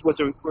Reflections was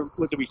a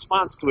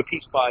response to a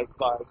piece by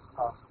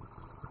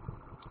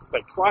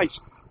Price,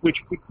 which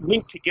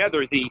linked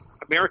together the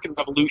American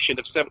Revolution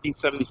of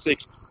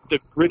 1776, the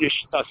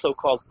British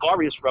so-called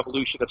Glorious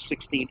Revolution of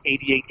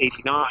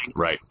 1688-89,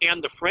 right,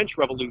 and the French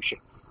Revolution.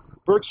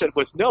 Burke said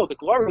was, no, the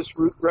Glorious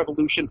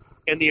Revolution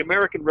and the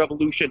American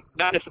Revolution,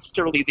 not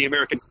necessarily the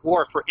American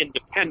War for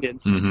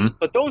Independence,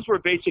 but those were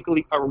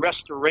basically a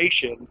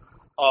restoration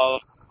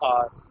of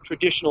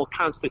traditional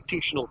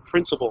constitutional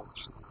principles.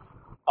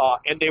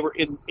 and they were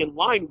in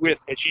line with,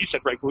 as you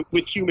said, right,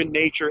 with human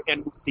nature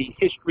and the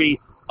history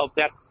of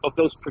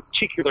those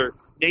particular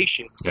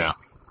nations. Yeah.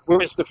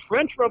 Whereas the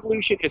French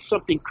Revolution is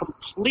something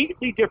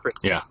completely different.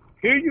 Yeah.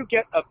 Here you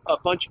get a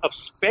bunch of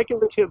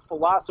speculative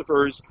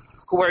philosophers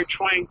who are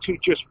trying to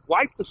just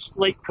wipe the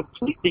slate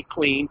completely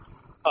clean,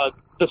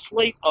 the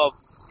slate of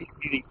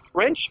the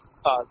French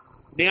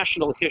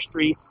national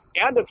history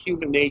and of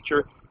human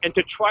nature, and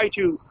to try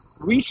to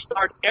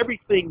restart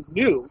everything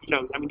new.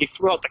 They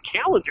threw out the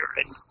calendar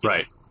and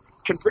right.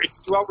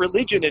 Threw out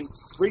religion and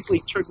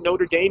briefly turned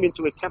Notre Dame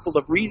into a temple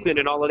of reason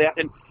and all of that.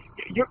 And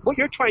what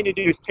you're trying to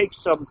do is take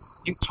some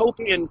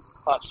utopian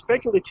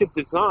speculative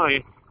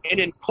design and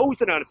impose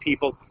it on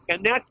people,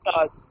 and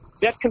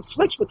that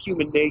conflicts with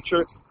human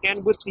nature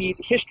and with the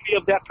history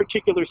of that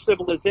particular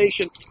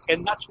civilization,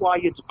 and that's why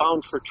it's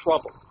bound for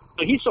trouble.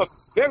 So he saw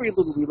very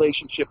little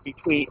relationship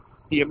between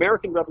the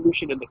American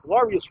Revolution and the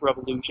Glorious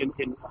Revolution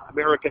in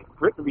America and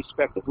Britain,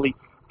 respectively,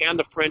 and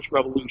the French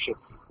Revolution,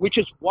 which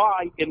is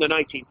why in the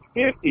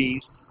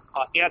 1950s,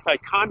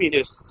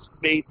 anti-communists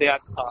made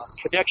that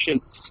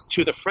connection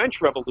to the French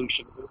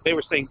Revolution. They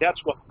were saying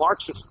that's what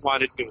Marxists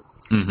want to do.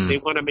 Mm-hmm. They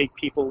want to make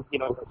people,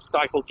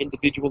 stifle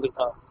individual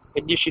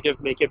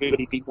initiative, make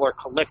everybody be more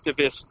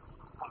collectivist,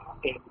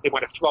 and they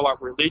want to throw out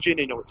religion.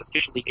 It's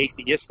officially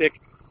atheistic,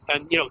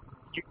 and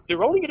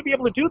they're only going to be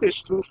able to do this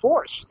through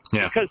force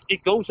because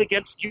it goes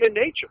against human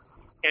nature.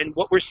 And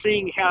what we're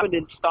seeing happen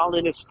in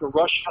Stalinist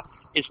Russia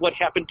is what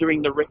happened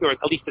during or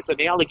at least it's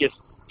analogous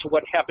to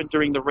what happened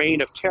during the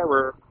Reign of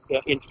Terror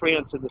in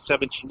France in the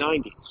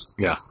 1790s.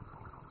 Yeah.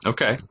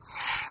 Okay.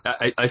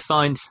 I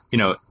find,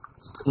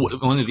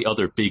 one of the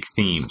other big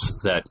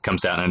themes that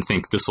comes out, and I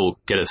think this will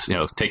get us,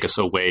 take us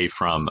away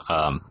from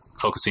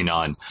focusing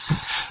on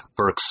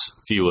Burke's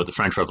view of the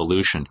French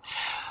Revolution,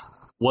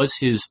 was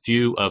his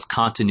view of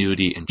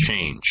continuity and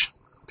change.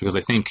 Because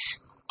I think,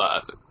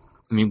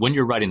 when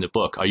you're writing the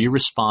book, are you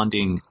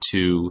responding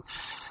to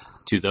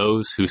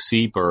those who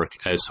see Burke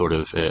as sort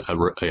of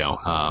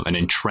an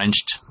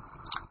entrenched,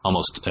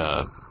 almost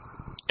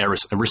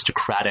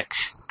aristocratic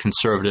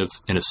conservative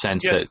in a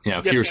sense that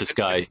here's this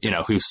guy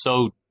who's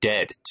so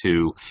dead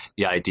to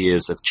the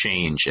ideas of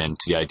change and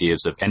to the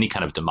ideas of any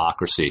kind of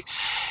democracy,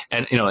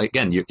 and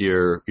again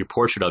your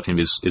portrait of him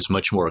is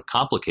much more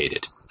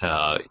complicated.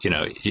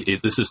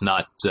 This is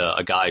not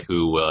a guy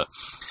who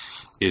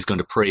is going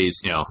to praise,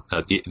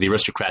 the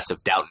aristocrats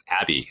of Downton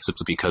Abbey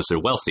simply because they're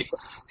wealthy,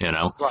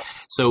 Right.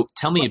 So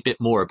tell me a bit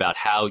more about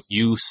how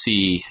you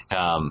see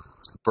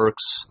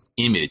Burke's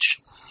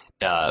image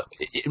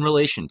in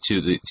relation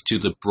to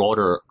the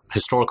broader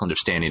historical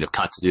understanding of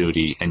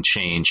continuity and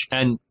change,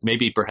 and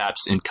maybe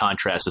perhaps in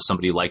contrast to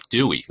somebody like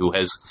Dewey, who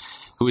has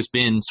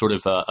been sort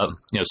of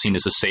seen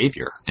as a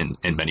savior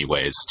in many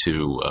ways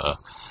to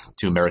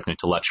American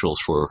intellectuals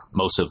for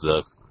most of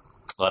the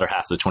latter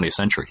half of the 20th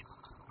century.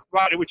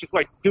 Right, which is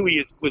why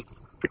Dewey was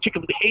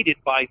particularly hated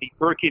by the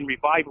Burkean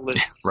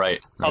revivalists right.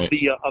 of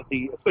the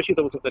especially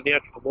those of the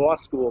natural law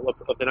school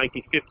of the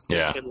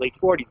 1950s and late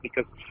 40s,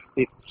 because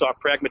they saw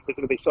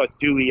pragmatism. They saw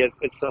Dewey as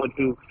someone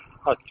who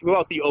threw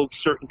out the old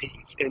certainties,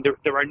 and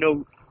there are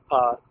no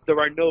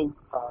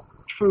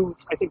truths.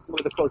 I think one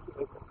of the folks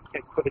I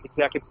can't put it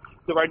exactly.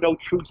 There are no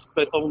truths,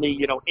 but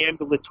only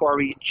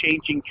ambulatory,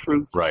 changing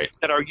truths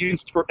that are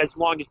used for as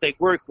long as they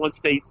work. Once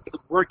they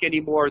don't work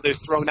anymore, they're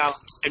thrown out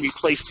and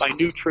replaced by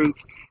new truths.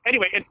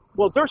 Anyway,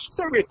 their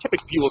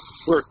stereotypic view of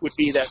Burke would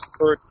be that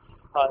Burke,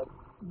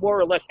 more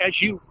or less, as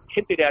you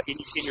hinted at in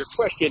your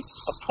question,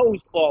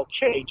 opposed all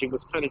change and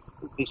was kind of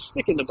the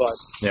stick in the mud.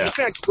 Yeah. In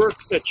fact, Burke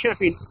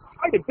championed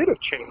quite a bit of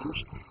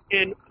change,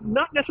 and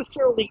not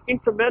necessarily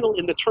incremental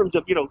in the terms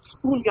of,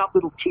 spooning out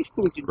little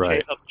teaspoons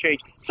of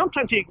change.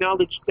 Sometimes he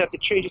acknowledged that the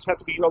changes have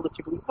to be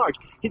relatively large.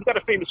 He's got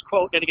a famous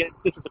quote, and again,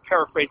 this is a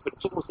paraphrase, but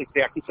it's almost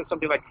exact. He said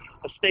something like,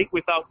 a state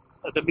without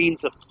the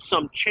means of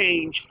some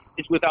change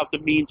is without the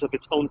means of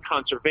its own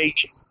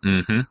conservation.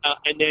 Mm-hmm.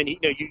 And then,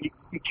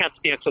 you can't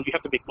stand, so you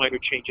have to make minor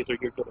changes or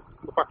you're going to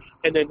fall apart.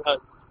 And then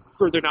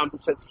further down, he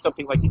says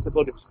something like, he's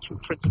devoted to two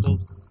principles.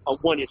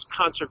 One is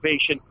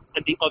conservation,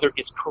 and the other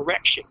is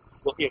correction.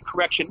 Well,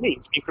 correction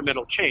means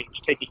incremental change.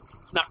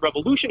 It's not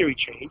revolutionary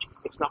change.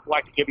 It's not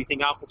wiping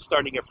everything out and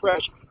starting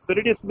afresh, but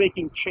it is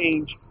making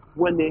changes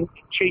when they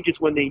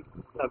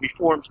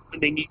reforms when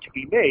they need to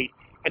be made.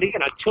 And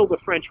again, until the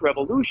French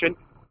Revolution,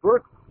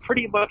 Burke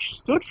pretty much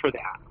stood for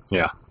that.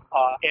 Yeah.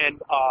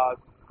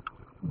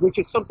 Which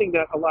is something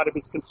that a lot of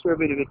his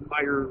conservative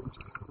admirers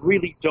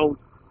really don't.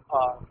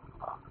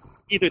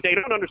 Either they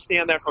don't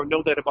understand that or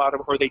know that about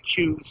him, or they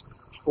choose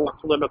for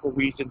polemical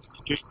reasons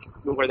to just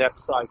ignore that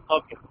side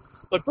of him.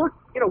 But Burke,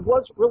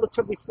 was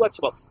relatively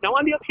flexible. Now,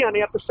 on the other hand, I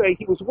have to say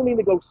he was willing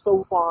to go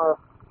so far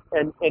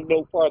and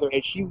no farther.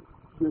 As you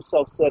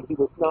yourself said, he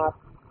was not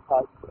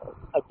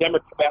a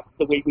Democrat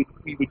the way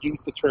we would use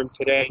the term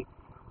today.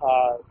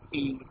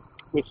 He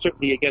was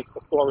certainly against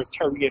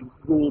authoritarian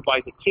rule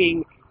by the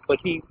king, but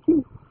he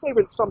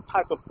favored some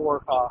type of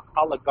more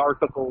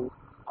oligarchical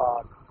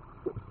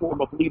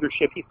form of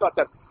leadership. He thought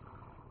that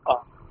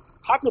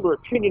popular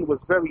opinion was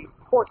very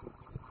important,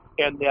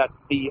 and that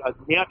the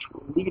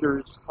natural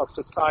leaders of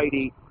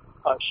society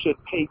should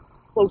pay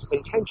close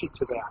attention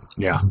to that.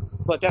 Yeah.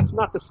 But that's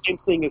not the same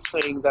thing as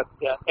saying that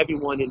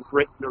everyone in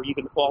Britain, or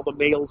even all the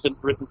males in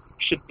Britain,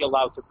 should be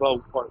allowed to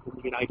vote, or in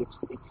the United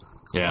States,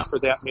 for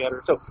that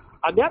matter. So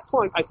on that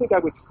point, I think I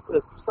would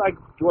cite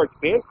George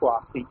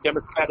Bancroft, the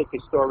Democratic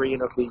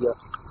historian of the,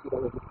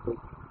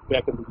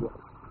 back in the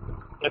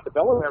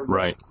antebellum area,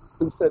 right,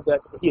 who said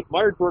that he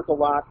admired Burke a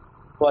lot,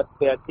 but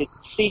that it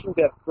seemed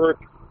that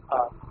Burke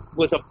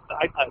was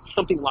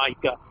something like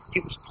he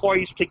was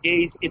poised to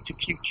gaze into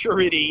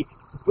futurity,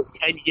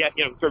 and yet,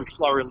 very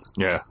flowery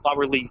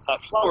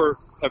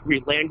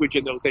language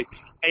in those days,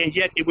 and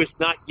yet it was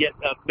not yet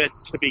meant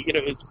to be.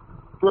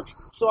 Burke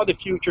saw the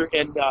future,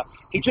 and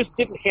he just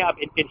didn't have,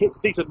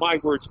 these are my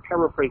words,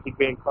 paraphrasing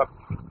Bancroft,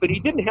 but he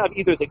didn't have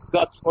either the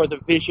guts or the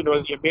vision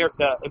or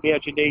the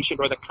imagination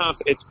or the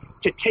confidence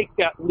to take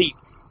that leap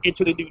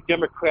into the new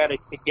democratic,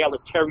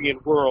 egalitarian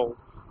world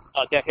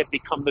that had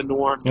become the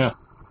norm,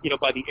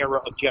 by the era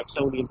of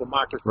Jacksonian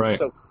democracy. Right.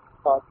 So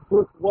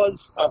Burke was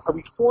a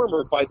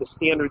reformer by the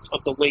standards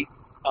of the late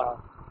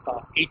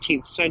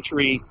 18th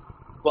century,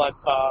 but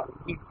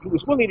he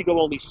was willing to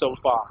go only so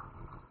far.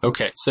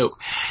 Okay, so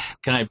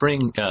can I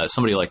bring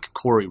somebody like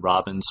Corey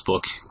Robbins'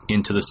 book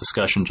into this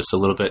discussion just a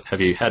little bit? Have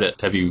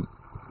you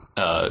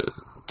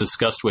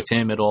discussed with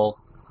him at all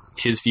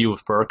his view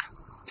of Burke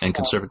and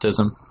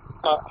conservatism?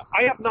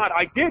 I have not.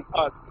 I did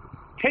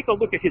take a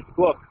look at his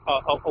book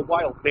a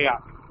while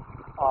back,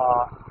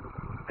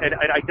 and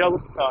I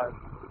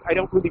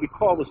don't really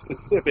recall the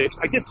specifics.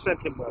 I did send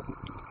him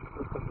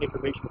some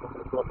information about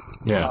the book,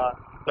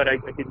 but I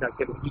did not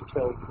get a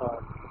detailed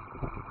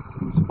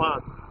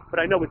response. But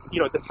I know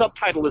the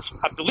subtitle is,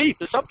 I believe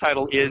the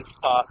subtitle is,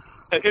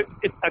 I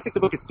think the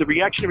book is The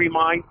Reactionary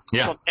Mind,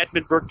 from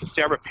Edmund Burke to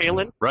Sarah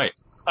Palin. Right.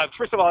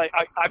 First of all,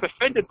 I'm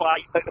offended by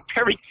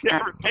pairing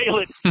Sarah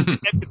Palin and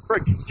Edmund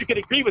Burke. You can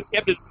agree with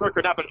Edmund Burke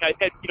or not, but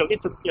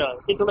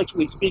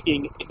intellectually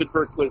speaking, Edmund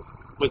Burke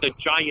was a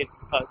giant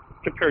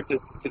compared to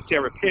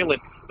Sarah Palin.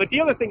 But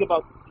the other thing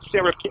about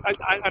Sarah,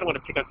 I don't want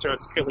to pick on Sarah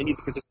Palin either,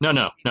 because it's no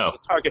a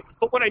target.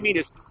 But what I mean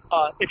is,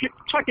 if you're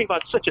talking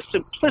about such a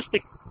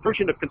simplistic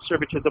version of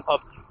conservatism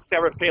of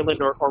Sarah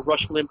Palin or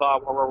Rush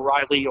Limbaugh or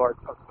O'Reilly or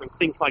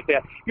things like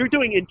that, you're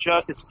doing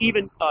injustice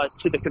even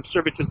to the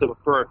conservatism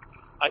of Burke.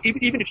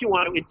 Even if you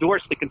want to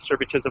endorse the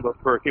conservatism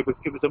of Burke, it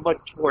was a much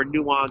more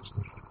nuanced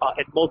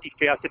and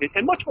multifaceted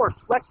and much more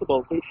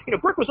flexible.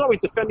 Burke was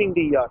always defending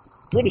the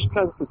British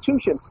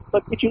Constitution,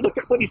 but if you look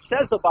at what he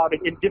says about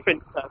it in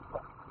different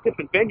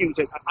venues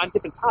and on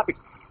different topics,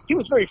 he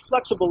was very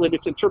flexible in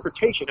its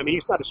interpretation. I mean,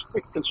 he's not a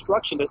strict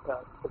constructionist.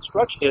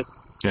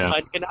 Yeah.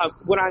 And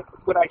what I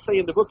say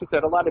in the book is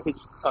that a lot of his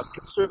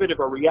conservative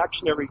or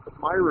reactionary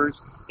admirers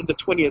in the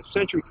 20th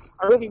century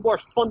are really more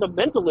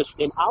fundamentalist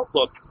in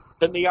outlook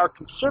than they are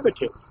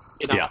conservative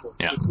in outlook,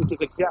 which is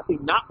exactly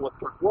not what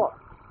Burke was.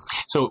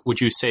 So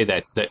would you say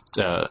that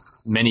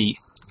many,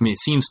 it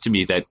seems to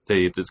me that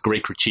the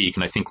great critique,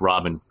 and I think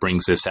Robin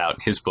brings this out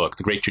in his book,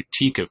 the great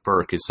critique of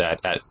Burke is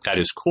that at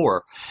his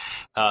core,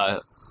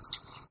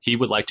 he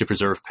would like to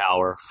preserve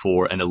power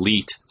for an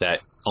elite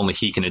that only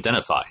he can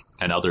identify,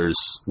 and others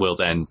will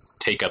then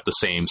take up the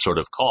same sort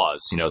of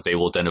cause. They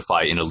will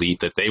identify an elite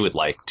that they would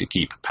like to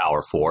keep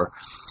power for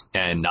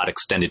and not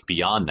extend it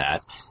beyond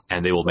that.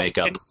 And they will make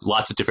up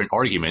lots of different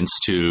arguments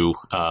to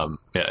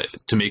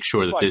make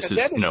sure that this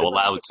is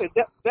allowed.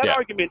 That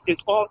argument is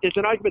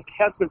an argument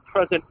that has been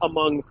present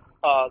among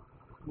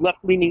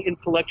left-leaning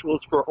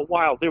intellectuals for a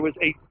while. There was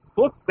a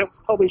book that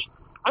was published,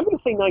 I'm going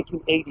to say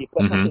 1980,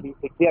 but that's not the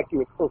exact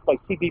year. It's close by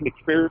C.B.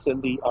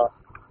 McPherson, the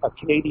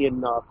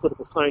Canadian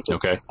political scientist.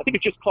 Okay. I think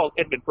it's just called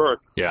Edmund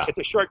Burke. Yeah. It's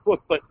a short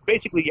book, but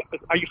basically,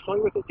 are you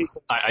familiar with it?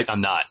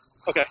 I'm not.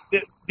 Okay.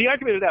 The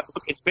argument of that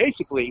book is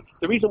basically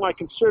the reason why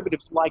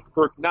conservatives like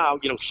Burke now,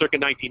 circa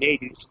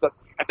 1980s,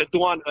 at the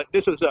dawn,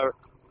 this is a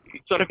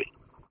sort of,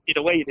 in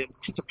a way, an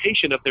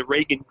anticipation of the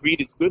Reagan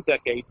greed is good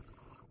decade,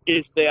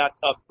 is that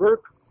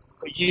Burke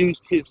used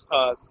his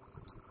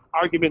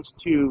arguments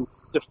to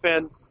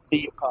defend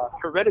the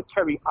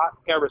hereditary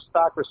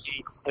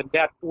aristocracy and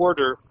that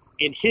order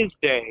in his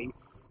day,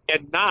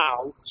 and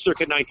now,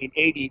 circa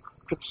 1980,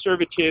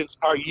 conservatives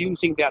are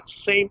using that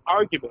same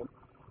argument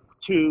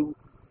to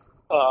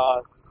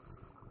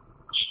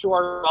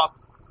shore up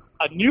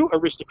a new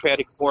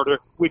aristocratic order,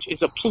 which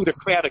is a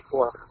plutocratic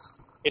order.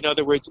 In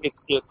other words, it's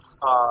this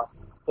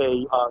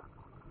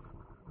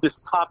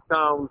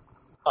top-down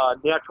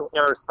natural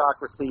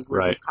aristocracy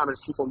where the common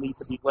people need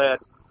to be led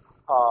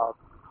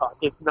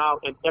is now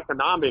an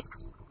economic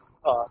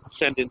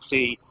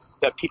ascendancy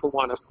that people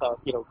want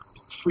to,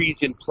 freeze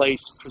in place,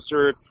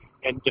 preserve,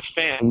 and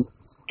defend.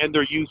 And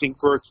they're using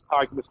Burke's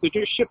arguments. They're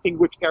just shifting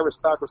which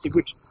aristocracy,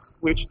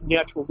 which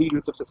natural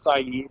leaders of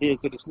society it is.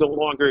 It is no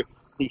longer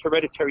the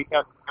hereditary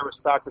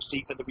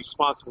aristocracy and the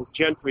responsible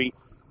gentry.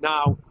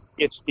 Now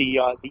it's the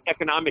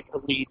economic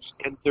elites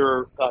and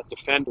their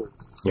defenders.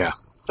 Yeah.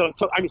 So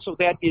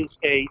that is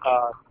a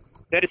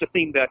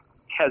thing that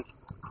has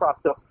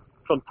cropped up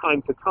from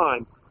time to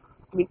time.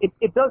 I mean,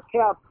 it does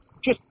have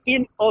just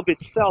in of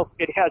itself,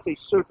 it has a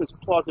surface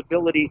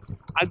plausibility.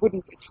 I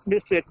wouldn't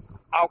dismiss it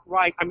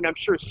outright. I mean, I'm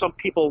sure some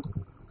people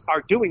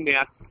are doing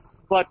that,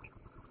 but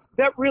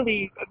that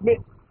really,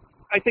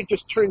 I think,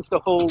 just turns the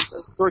whole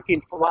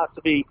Burkean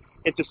philosophy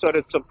into sort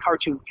of some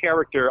cartoon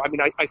character. I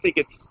mean, I think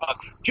it's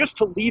just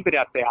to leave it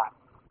at that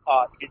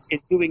is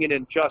doing an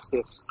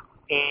injustice.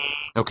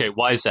 And, okay,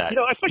 why is that?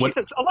 Especially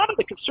since a lot of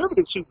the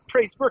conservatives who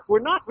praised Burke were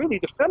not really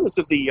defenders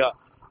of the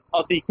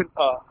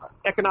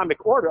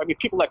economic order. I mean,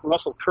 people like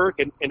Russell Kirk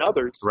and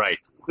others, right,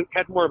 who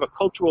had more of a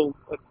cultural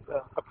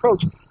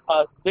approach.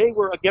 They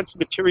were against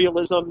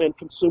materialism and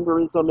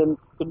consumerism and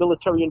the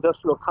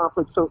military-industrial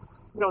complex. So,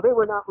 they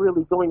were not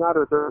really going out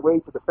of their way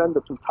to defend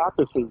the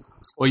plutocracy.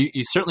 Well,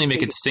 you certainly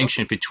make a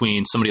distinction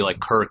between somebody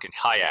like Kirk and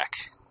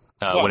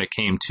Hayek when it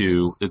came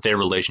to their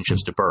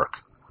relationships to Burke.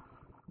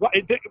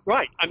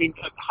 Right. I mean,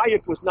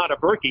 Hayek was not a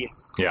Burkean.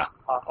 Yeah.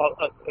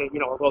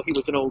 Although he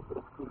was an old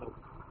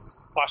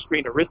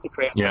Austrian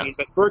aristocrat. Yeah. I mean,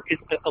 but Burke is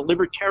a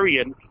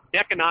libertarian,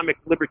 economic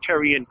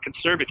libertarian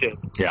conservative.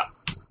 Yeah.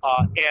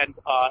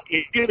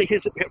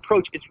 His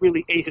approach is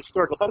really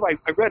ahistorical. By the way,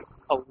 I read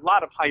a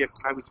lot of Hayek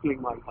when I was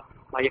doing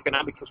my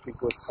economic history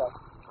book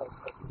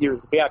years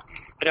back.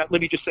 And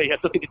let me just say, it has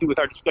nothing to do with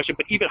our discussion,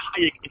 but even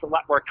Hayek is a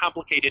lot more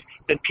complicated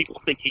than people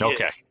think he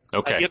is.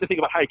 Okay. The other thing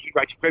about Hayek, he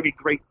writes very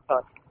great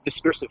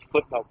discursive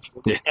footnotes,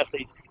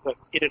 essays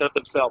in and of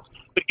themselves.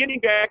 But getting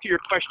back to your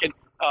question,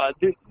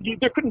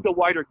 there couldn't be a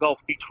wider gulf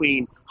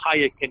between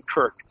Hayek and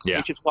Kirk,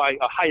 which is why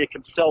Hayek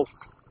himself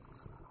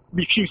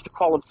refused to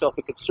call himself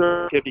a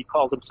conservative. He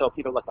called himself,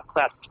 like a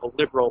classical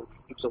liberal.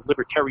 He was a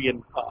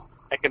libertarian,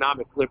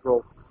 economic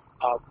liberal,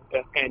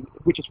 and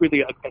which is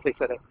really, as I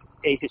said,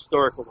 a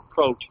historical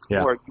approach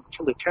or a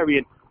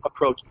utilitarian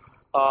approach.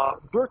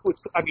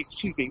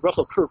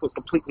 Russell Kirk was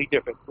completely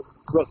different.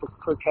 Russell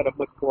Kirk had a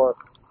much more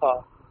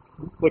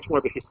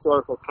of a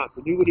historical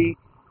continuity.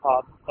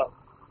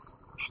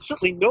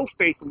 Certainly no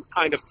faith in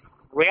kind of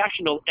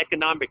rational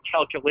economic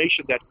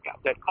calculation that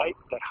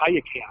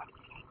Hayek had.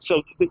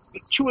 So the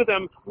two of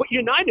them, what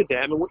united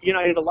them, and what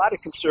united a lot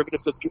of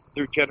conservatives of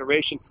their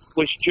generation,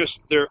 was just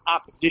their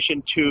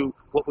opposition to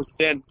what was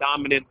then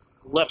dominant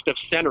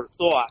left-of-center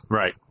thought.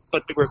 Right.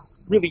 But they were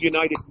really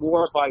united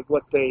more by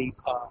what they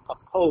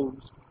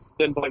opposed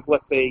than by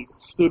what they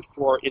stood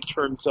for in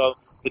terms of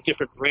the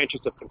different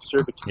branches of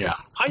conservatism. Yeah.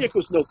 Hayek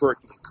was no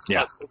Burkean.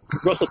 Yeah.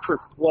 Russell Kirk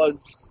was,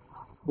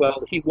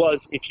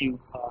 if you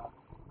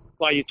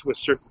buy into a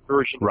certain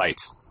version. Right.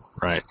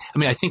 Right. I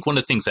mean, I think one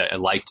of the things that I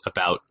liked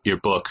about your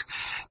book,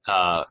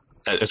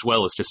 as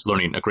well as just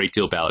learning a great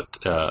deal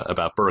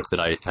about Burke that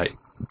I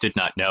did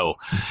not know,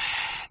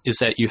 is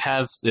that you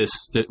have this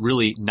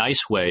really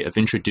nice way of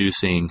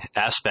introducing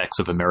aspects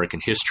of American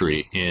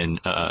history in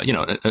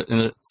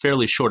a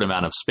fairly short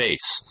amount of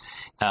space,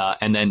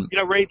 and then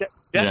Ray,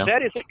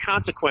 that is a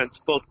consequence,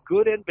 both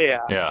good and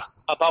bad,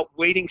 about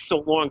waiting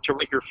so long to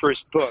write your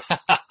first book.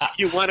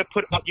 You want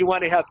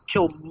to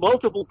kill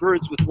multiple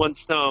birds with one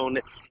stone.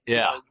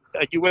 Yeah.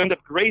 You end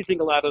up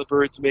grazing a lot of the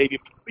birds, maybe.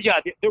 But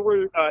there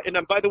were, and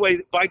by the way,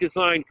 by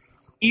design,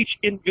 each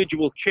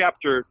individual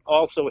chapter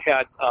also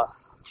had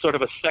sort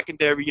of a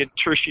secondary and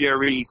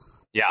tertiary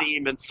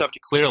theme and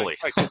subject. Clearly.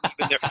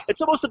 It's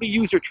supposed to be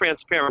user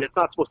transparent. It's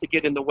not supposed to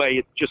get in the way.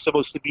 It's just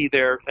supposed to be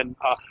there. And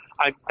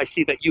I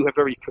see that you have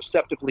very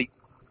perceptively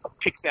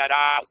picked that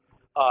out.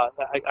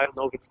 I don't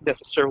know if it's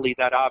necessarily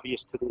that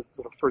obvious to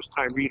the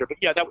first-time reader. But,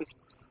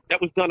 that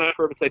was done on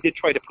purpose. I did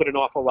try to put an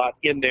awful lot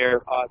in there.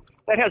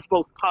 That has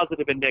both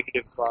positive and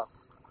negative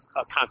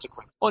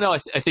consequences. Well, no,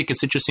 I think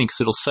it's interesting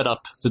because it'll set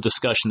up the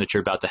discussion that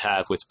you're about to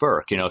have with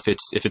Burke. If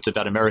it's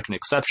about American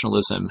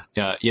exceptionalism,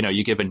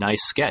 you give a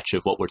nice sketch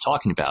of what we're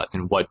talking about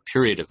and what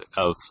period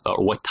of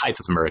or what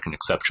type of American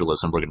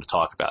exceptionalism we're going to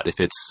talk about.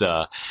 If it's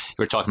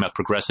we're talking about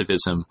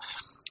progressivism.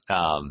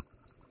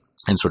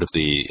 And sort of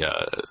the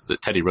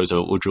Teddy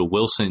Roosevelt, Woodrow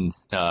Wilson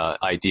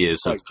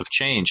ideas of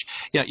change,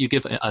 you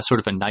give a sort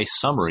of a nice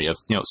summary of,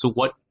 so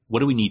what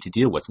do we need to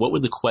deal with? What were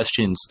the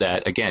questions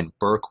that, again,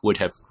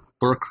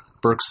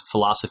 Burke's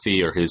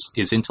philosophy or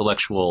his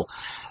intellectual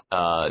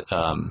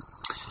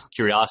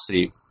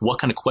curiosity, what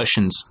kind of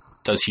questions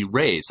does he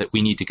raise that we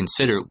need to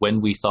consider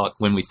when we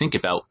think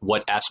about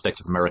what aspect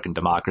of American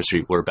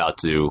democracy we're about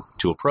to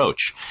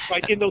approach?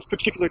 Right, in those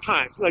particular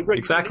times.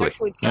 Exactly.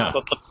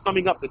 Of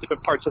summing up the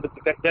different parts of it.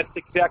 That's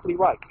exactly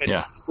right.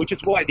 And which is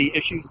why the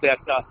issues that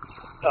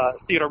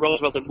Theodore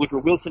Roosevelt and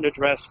Woodrow Wilson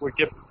addressed were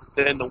different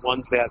than the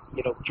ones that,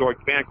 George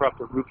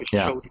Bancroft or Rufus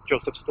Choate,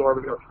 Joseph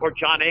Story, or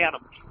John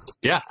Adams.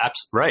 Yeah,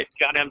 right.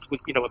 John Adams was,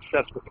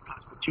 obsessed with the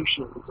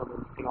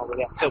constitutionalism and all of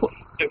that. So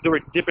there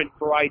were different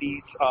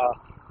varieties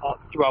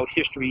throughout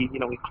history,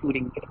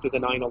 including after the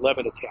 9/11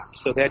 attacks.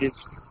 So that is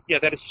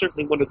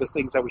certainly one of the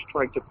things I was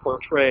trying to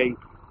portray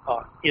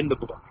in the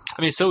book.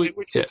 I mean,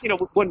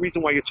 one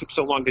reason why it took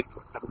so long to.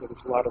 There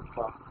was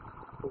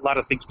a lot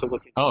of things to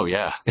look at. Oh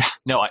yeah,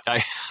 no,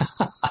 I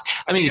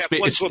mean,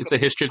 it's a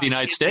history of the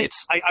United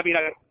States. I'm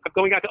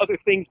going out to other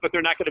things, but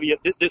they're not going to be.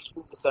 This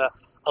was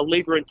a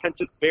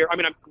labor-intensive bear. I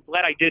mean, I'm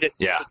glad I did it.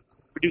 Yeah.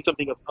 produce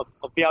something of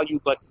value,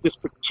 but this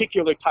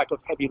particular type of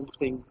heavy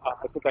lifting,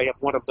 I think I have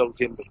one of those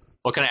in me.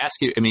 Well, can I ask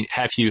you, I mean,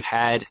 have you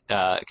had,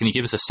 can you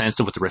give us a sense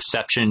of what the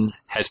reception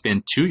has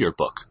been to your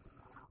book?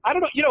 I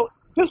don't know.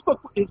 This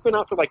book has been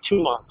out for like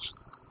 2 months.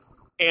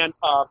 And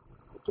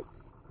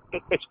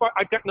as far,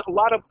 I've gotten a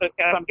lot of, as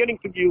I'm getting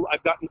from you,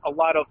 I've gotten a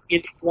lot of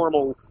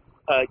informal,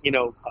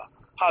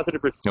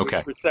 positive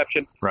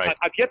reception. Right.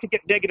 I've yet to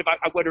get negative.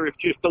 I wonder if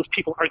just those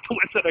people are the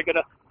ones that are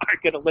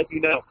gonna let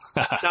you know.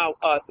 Now,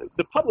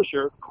 the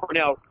publisher,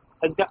 Cornell,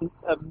 has gotten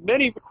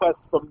many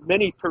requests from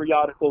many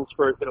periodicals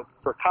for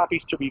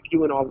copies to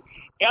review and all.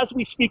 As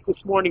we speak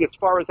this morning, as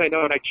far as I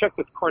know, and I checked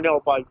with Cornell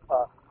by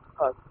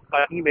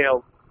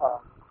email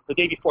the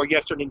day before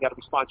yesterday and got a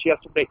response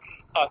yesterday.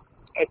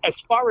 As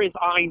far as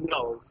I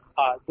know,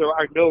 there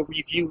are no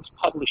reviews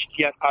published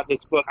yet on this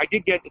book.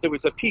 There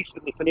was a piece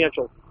in the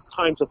Financial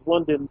Times of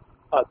London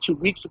 2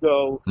 weeks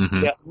ago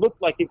that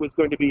looked like it was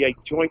going to be a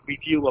joint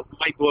review of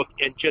my book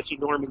and Jesse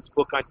Norman's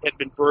book on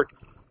Edmund Burke,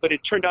 but it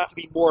turned out to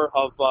be more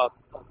of a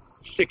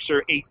 6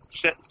 or 8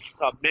 sentence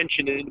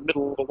mention in the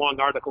middle of a long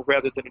article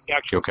rather than an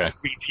actual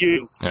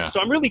review. Yeah. So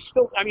I'm really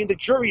still, the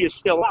jury is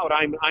still out.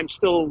 I'm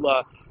still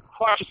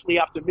cautiously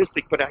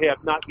optimistic, but I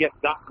have not yet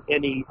gotten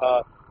any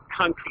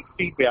concrete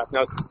feedback.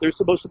 Now, there's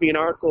supposed to be an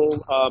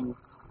article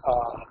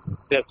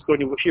that's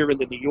going to appear in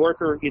the New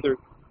Yorker either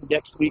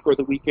next week or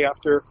the week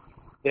after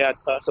that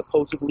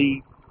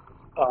supposedly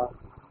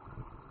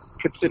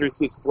considers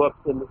this book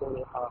in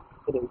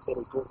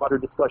a broader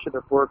discussion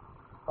of work.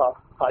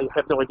 I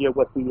have no idea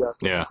what the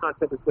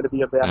content is going to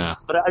be of that. Yeah.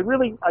 But I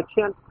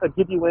can't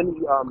give you any...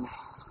 how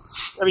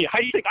do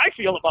you think I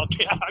feel about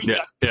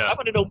that? I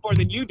want to know more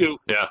than you do.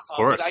 Yeah, of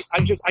course.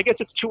 I guess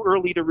it's too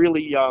early to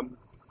really...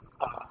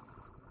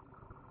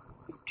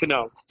 to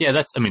know. Yeah,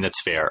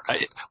 that's fair.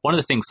 One of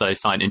the things that I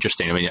find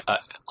interesting,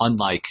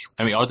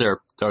 are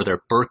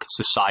there Burke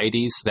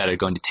societies that are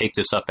going to take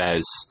this up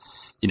as,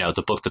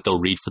 the book that they'll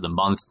read for the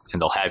month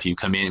and they'll have you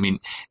come in?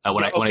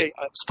 When I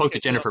spoke to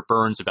Jennifer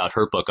Burns about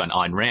her book on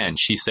Ayn Rand,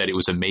 she said it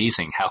was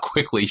amazing how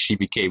quickly she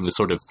became the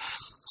sort of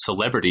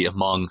celebrity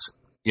among,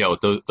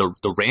 the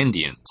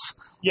Randians.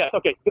 Yes,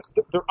 okay,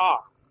 there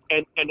are.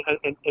 And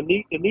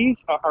these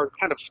are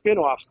kind of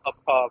spin-offs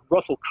of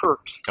Russell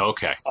Kirk's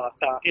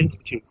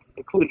institute,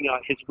 including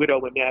his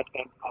widow Annette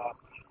and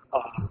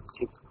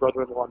his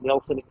brother-in-law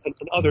Nelson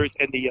and others,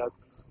 and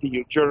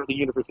the Journal of the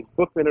University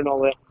Bookman and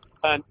all that.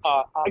 And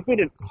I've been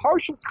in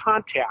partial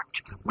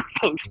contact with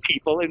those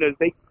people, and as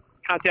they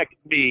contacted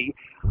me,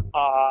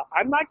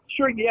 I'm not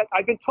sure yet.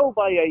 I've been told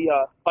by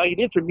an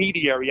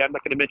intermediary, I'm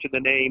not going to mention the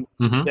name,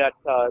 that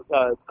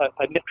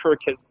Annette Kirk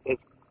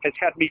has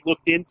had me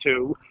looked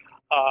into.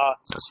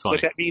 That's funny.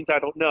 What that means, I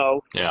don't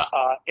know. Yeah.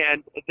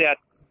 And that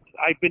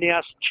I've been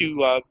asked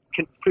to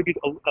contribute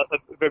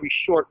a very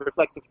short,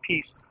 reflective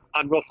piece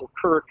on Russell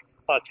Kirk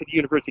to the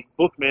University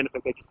Bookman. I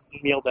just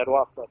emailed that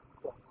off the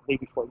day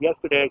before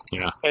yesterday.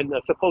 Yeah. And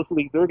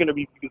supposedly they're going to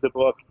review the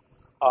book.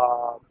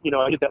 I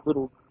did that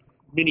little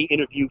mini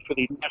interview for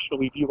the National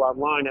Review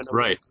Online, and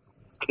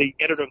the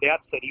editor of that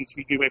said he was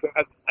reviewing.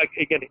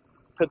 Again, to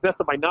the best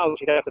of my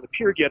knowledge, it hasn't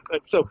appeared yet.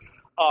 So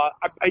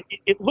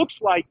it looks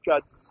like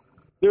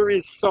there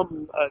is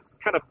some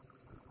kind of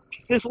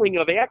sizzling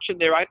of action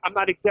there. I'm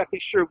not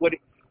exactly sure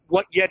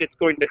what yet it's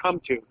going to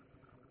come to.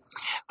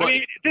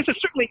 This has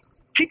certainly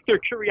piqued their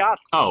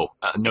curiosity. Oh,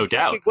 no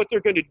doubt. What they're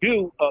going to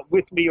do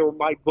with me or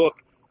my book,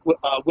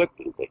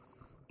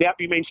 that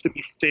remains to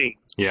be seen.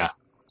 Yeah.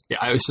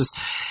 I was just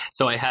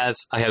I have.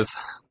 I would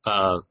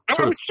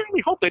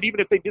certainly hope that even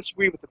if they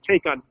disagree with the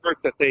take on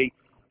Burke, that they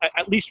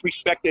at least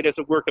respect it as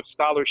a work of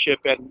scholarship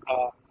and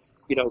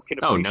can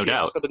appreciate no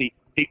doubt. some of the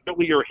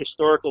earlier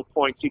historical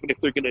points, even if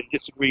they're going to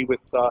disagree with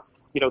the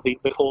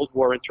Cold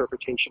War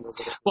interpretation of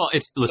it. Well,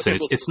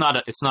 it's not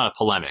a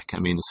polemic.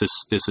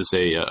 This is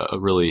a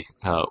really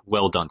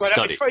well done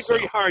study. I tried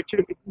very hard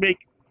to make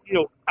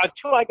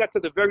until I got to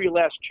the very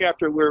last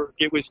chapter where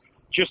it was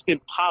just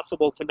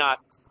impossible to not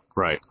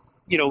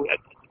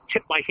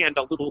tip my hand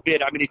a little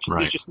bit.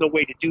 There's just no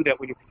way to do that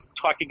when you're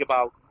talking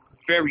about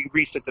very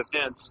recent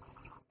events.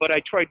 But I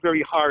tried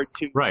very hard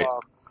to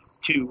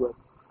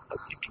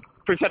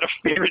present a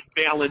fair and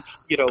balanced,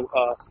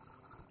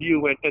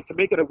 view and to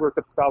make it a work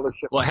of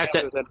scholarship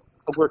rather than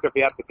a work of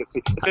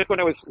advocacy. That's when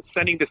I was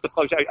sending this to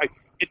publish.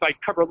 In my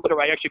cover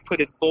letter, I actually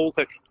put in bold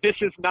that this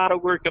is not a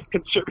work of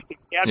conservative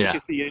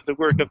advocacy; it's a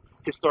work of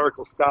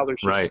historical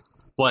scholarship. Right.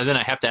 Well, and then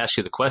I have to ask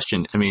you the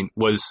question.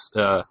 Was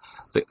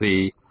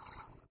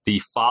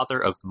the father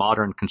of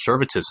modern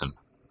conservatism?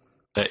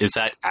 Is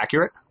that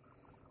accurate?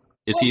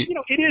 It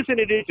is and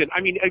it isn't.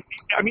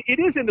 It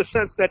is in the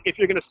sense that if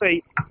you're going to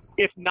say,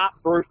 if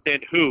not Burke,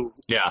 then who?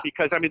 Yeah.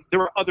 Because,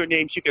 there are other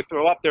names you could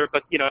throw up there,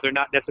 but, they're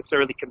not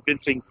necessarily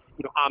convincing,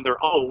 on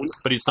their own.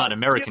 But he's not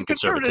American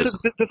conservatism.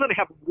 Doesn't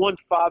have one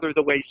father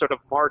the way sort of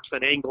Marx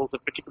and Engels,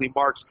 and particularly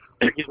Marx,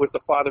 was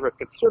the father of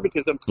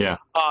conservatism. Yeah.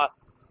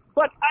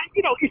 But,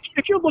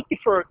 if you're looking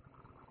for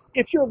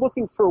if you're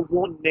looking for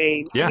one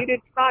name, Yeah. I mean,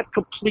 it's not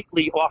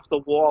completely off the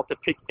wall to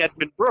pick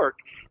Edmund Burke,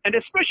 and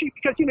especially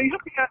because, you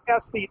have to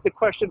ask the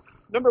question,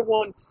 number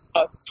one,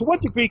 to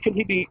what degree can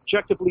he be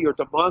objectively or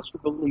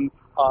demonstrably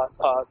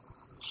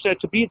said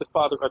to be the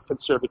father of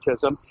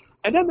conservatism?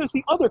 And then there's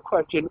the other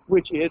question,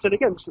 which is, and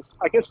again, this is,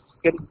 I guess,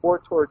 getting more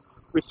toward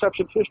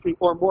reception history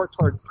or more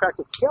toward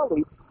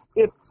practicality.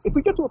 If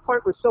we get to a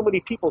point where so many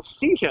people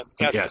see him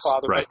as the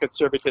father of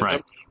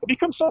conservatism, it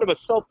becomes sort of a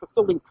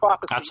self-fulfilling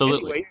prophecy.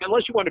 Absolutely. Anyway,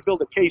 unless you want to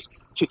build a case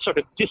to sort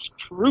of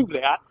disprove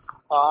that,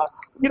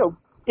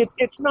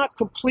 it's not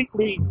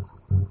completely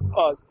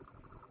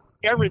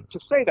errant to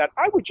say that.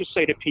 I would just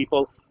say to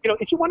people,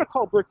 if you want to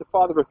call Burke the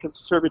father of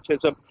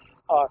conservatism,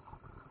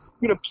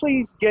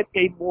 please get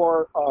a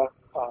more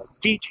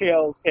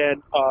detailed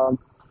and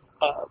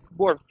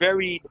more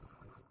varied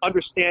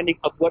understanding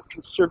of what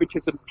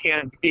conservatism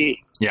can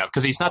be. Yeah,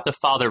 because he's not the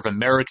father of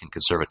American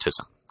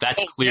conservatism.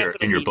 That's clear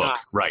in your book, not.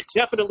 right?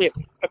 Definitely.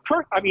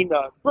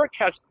 Burke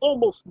has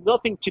almost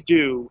nothing to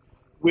do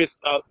with,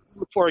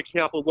 for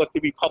example, what the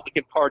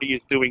Republican Party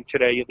is doing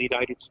today in the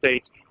United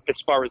States, as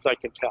far as I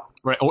can tell.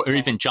 Right, or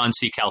even John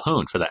C.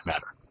 Calhoun, for that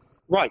matter.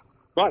 Right.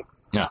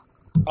 Yeah.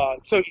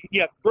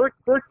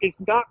 Burke is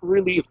not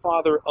really a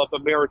father of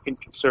American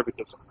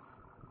conservatism.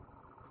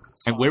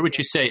 And where would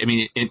you say? I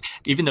mean,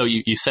 even though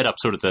you set up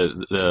sort of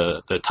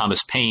the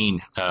Thomas Paine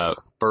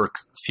Burke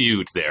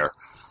feud there,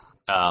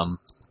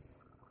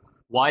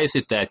 why is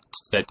it that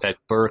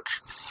Burke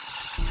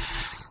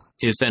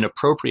is then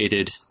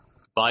appropriated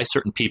by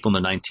certain people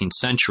in the 19th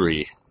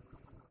century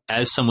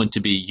as someone to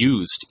be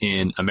used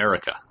in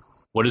America?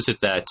 What is it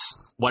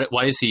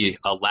why is he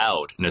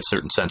allowed in a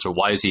certain sense, or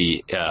why is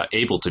he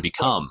able to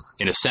become,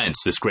 in a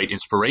sense, this great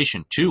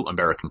inspiration to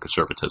American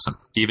conservatism,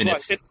 even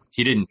if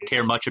he didn't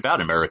care much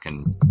about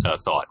American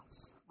thought?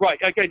 Right.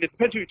 Again, it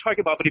depends who you're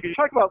talking about. But if you're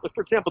talking about,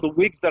 for example, the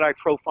Whigs that I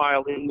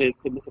profile in the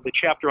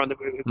chapter on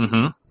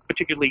the,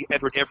 particularly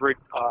Edward Everett,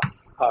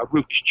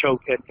 Rufus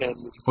Choate, and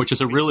which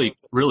is a really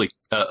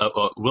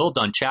well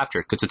done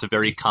chapter, because it's a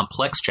very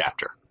complex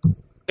chapter.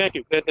 Thank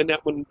you. And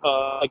that one,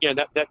 again,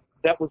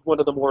 that was one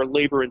of the more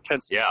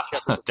labor-intensive. Yeah,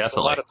 chapters.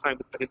 definitely. A lot of time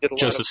it did a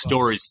Joseph lot of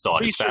Story's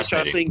thought is research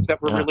fascinating. on things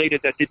that were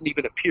related that didn't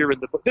even appear in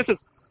the book. This is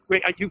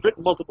great. You've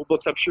written multiple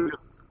books, I'm sure,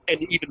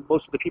 and even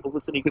most of the people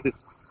listening to this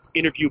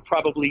interview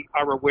probably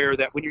are aware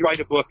that when you write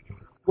a book,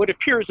 what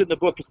appears in the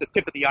book is the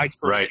tip of the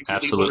iceberg. Right, you really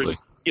absolutely.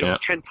 Learn,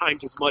 10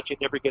 times as much. It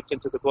never gets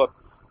into the book.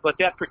 But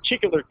that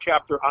particular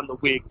chapter on the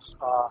Whigs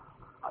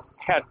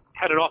had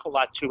an awful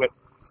lot to it.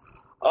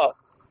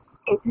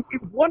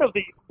 One of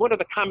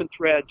the common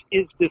threads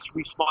is this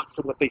response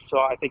to what they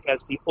saw, I think, as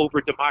the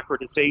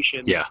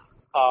over-democratization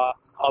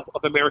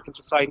of American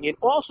society, and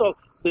also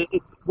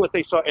what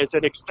they saw as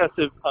an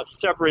excessive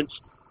severance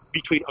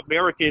between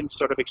American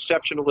sort of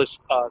exceptionalist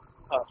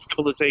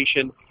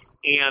civilization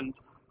and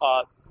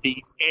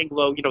the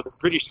Anglo, the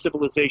British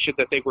civilization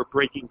that they were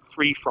breaking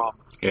free from.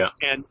 Yeah.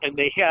 And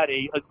they had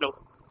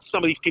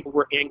some of these people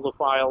were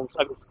Anglophiles,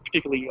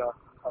 particularly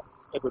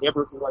Edward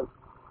Everett was.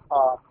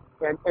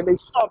 And they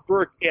saw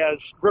Burke as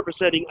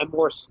representing a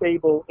more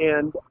stable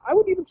and I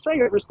would even say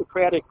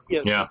aristocratic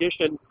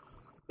tradition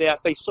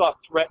that they saw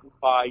threatened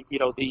by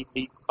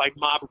by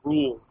mob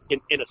rule in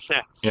a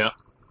sense. Yeah.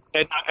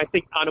 And I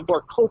think on a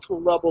more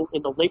cultural level,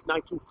 in the late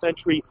 19th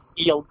century,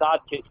 E.L.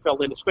 Dodkin fell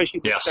in,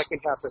 especially the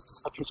second half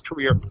of his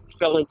career,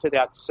 fell into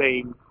that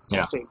same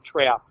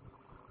trap.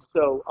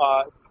 So,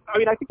 I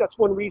think that's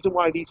one reason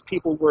why these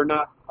people were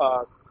not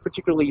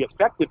particularly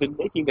effective in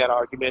making that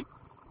argument.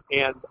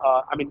 And,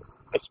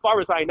 as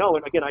far as I know,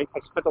 and again, I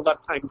spent a lot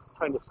of time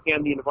trying to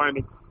scan the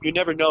environment, you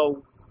never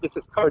know. This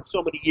has covered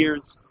so many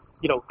years.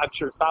 I'm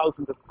sure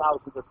thousands of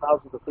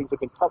things have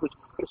been published.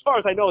 But as far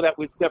as I know, that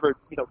was never,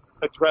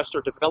 addressed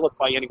or developed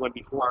by anyone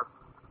before.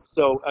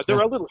 So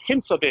there are little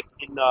hints of it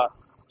in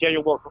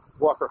Daniel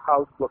Walker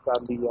Howe's book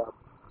on the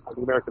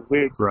American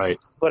Whig. Right.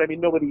 But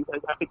nobody.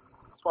 I think,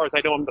 as far as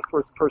I know, I'm the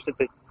first person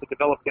to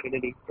develop that in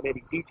any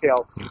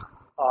detail. Yeah.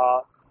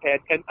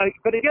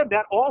 But again,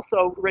 that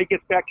also, Ray,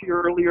 gets back to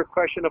your earlier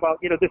question about,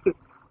 this is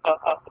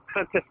a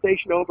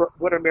contestation over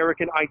what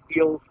American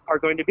ideals are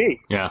going to be.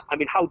 Yeah.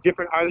 How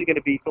different are they going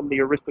to be from the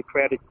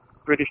aristocratic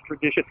British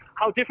tradition?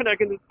 How different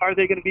are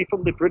they going to be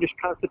from the British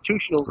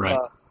constitutional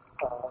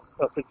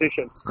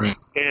position? Right.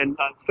 And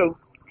so,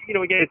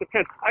 again, it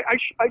depends. I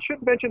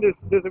should mention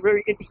there's a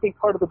very interesting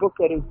part of the book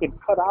that has been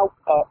cut out.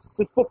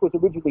 This book was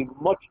originally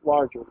much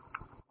larger.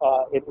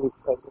 It was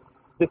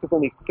this is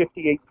only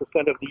 58%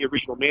 of the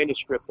original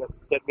manuscript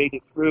that made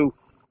it through.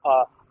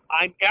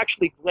 I'm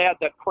actually glad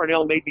that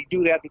Cornell made me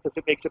do that because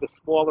it makes it a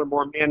smaller,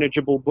 more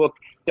manageable book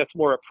that's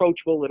more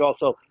approachable. It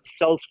also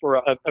sells for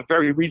a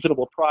very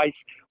reasonable price,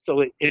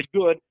 so it is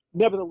good.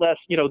 Nevertheless,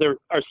 there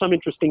are some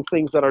interesting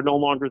things that are no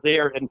longer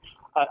there, and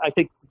I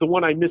think the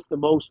one I missed the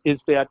most is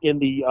that in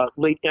the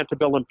late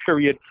antebellum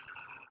period,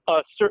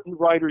 certain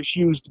writers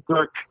used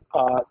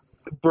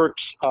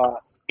Burke's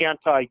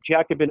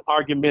anti-Jacobin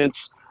arguments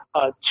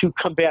to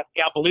combat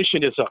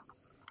abolitionism.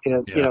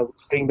 and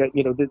saying that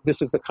this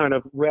is the kind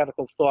of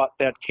radical thought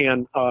that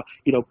can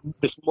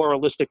this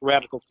moralistic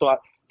radical thought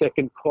that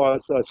can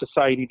cause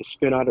society to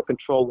spin out of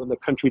control and the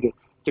country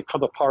to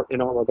come apart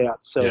and all of that.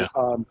 So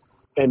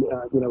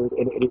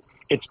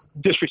it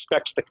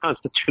disrespects the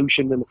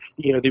Constitution and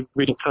the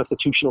original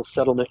constitutional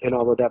settlement and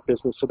all of that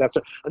business. So that's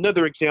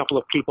another example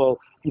of people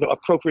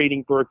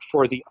appropriating Burke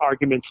for the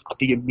arguments of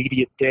the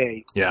immediate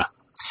day. Yeah.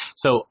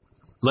 So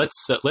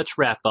let's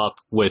wrap up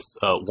with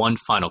one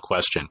final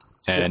question.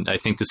 And I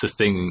think this is a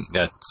thing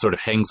that sort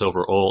of hangs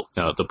over all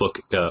the book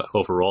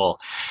overall.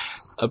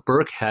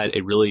 Burke had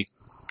a really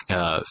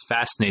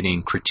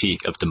fascinating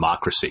critique of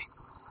democracy.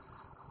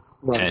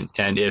 Right.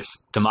 And if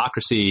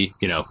democracy,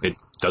 it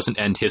doesn't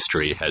end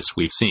history, as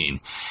we've seen,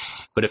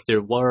 but if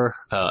there were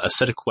a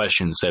set of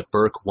questions that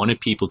Burke wanted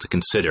people to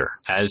consider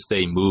as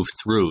they move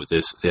through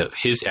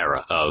his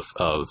era of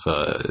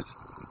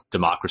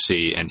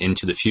democracy and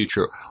into the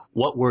future,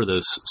 what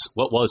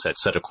was that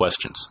set of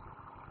questions?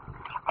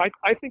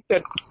 I think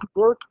that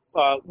Burke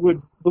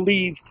would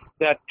believe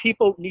that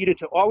people needed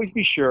to always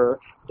be sure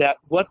that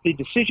what the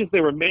decisions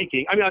they were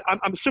making. I mean,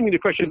 I'm assuming the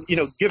question,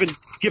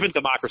 given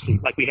democracy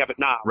like we have it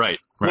now, right?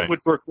 What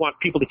would Burke want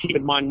people to keep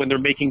in mind when they're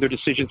making their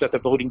decisions at the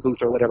voting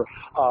booth or whatever?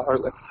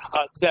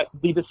 That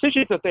the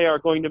decisions that they are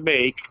going to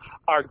make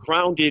are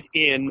grounded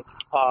in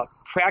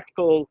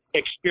practical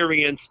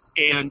experience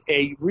and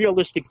a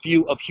realistic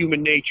view of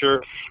human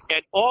nature,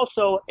 and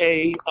also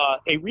a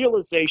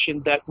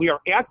realization that we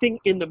are acting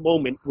in the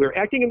moment, we're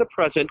acting in the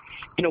present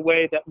in a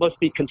way that must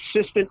be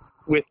consistent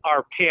with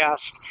our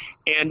past,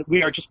 and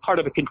we are just part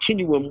of a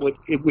continuum,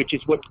 which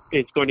is what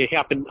is going to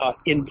happen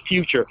in the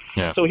future.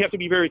 Yeah. So we have to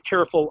be very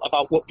careful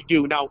about what we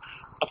do. Now,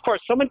 of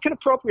course, someone can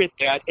appropriate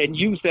that and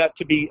use that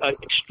to be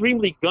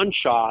extremely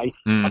gun-shy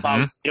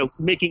about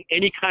making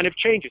any kind of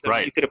changes. I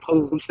mean, you could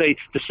oppose, say,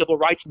 the civil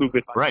rights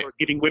movement or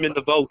giving women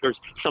the vote or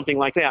something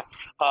like that.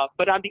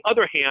 But on the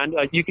other hand,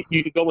 you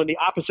could go in the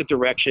opposite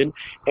direction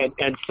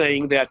and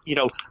saying that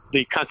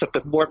the concept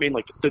of more,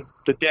 like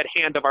the dead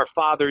hand of our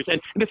fathers, and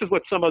this is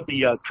what some of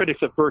the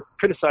critics of Burke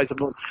criticize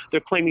him. They're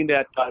claiming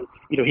that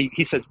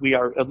he says we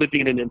are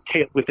living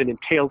with an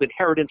entailed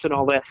inheritance and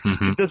all that.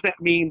 Mm-hmm. Does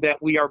that mean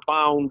that we are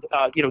bound?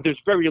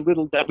 There's very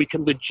little that we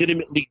can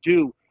legitimately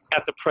do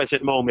at the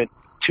present moment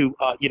to,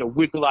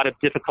 wiggle out of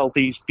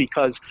difficulties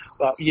because,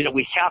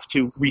 we have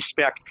to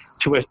respect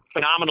to a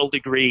phenomenal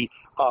degree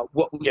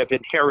what we have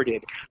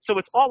inherited. So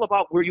it's all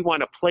about where you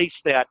want to place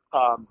that,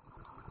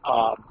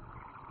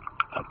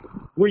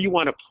 where you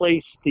want to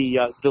place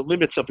the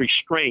limits of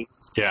restraint.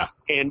 Yeah.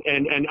 And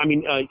I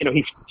mean,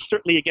 he's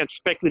certainly against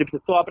speculative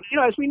thought, but,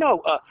 as we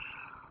know,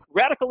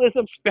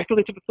 radicalism,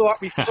 speculative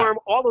thought, reform,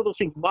 all of those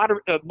things,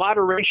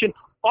 moderation,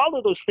 all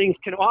of those things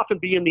can often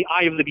be in the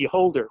eye of the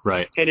beholder.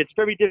 Right. And it's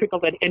very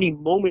difficult at any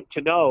moment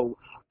to know,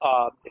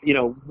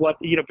 what,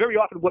 very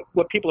often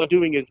what people are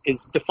doing is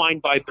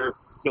defined by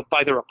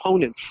their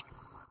opponents,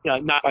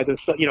 not by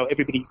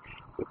everybody.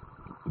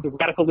 The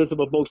radicalism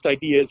of most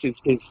ideas is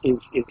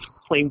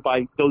claimed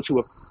by those who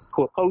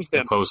oppose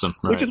them. Right.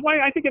 Which is why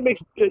I think it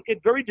makes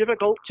it very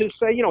difficult to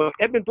say, if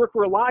Edmund Burke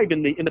were alive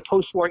in the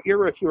post-war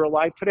era, if you're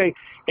alive today,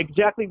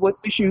 exactly what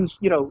issues,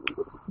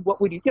 what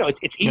would he,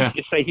 it's easy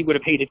to say he would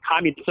have hated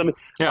communism.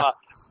 Yeah.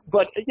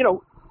 But,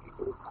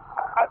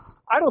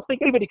 I don't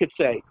think anybody could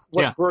say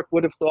what Burke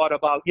would have thought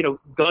about,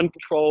 gun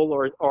control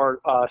or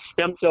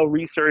stem cell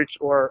research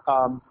or,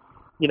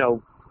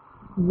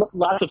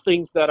 lots of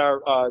things that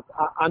are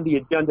on the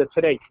agenda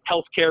today.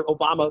 Healthcare,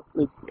 Obama,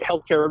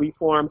 healthcare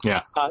reform.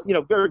 Yeah.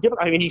 Very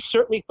different. I mean, he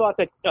certainly thought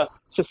that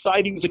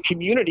society was a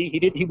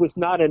community. He was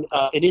not an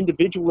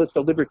individualist,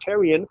 a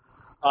libertarian.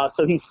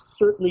 So he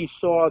certainly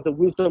saw the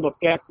wisdom of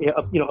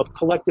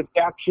collective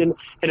action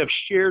and of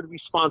shared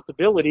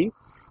responsibility.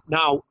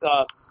 Now,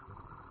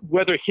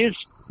 whether his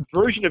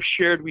version of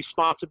shared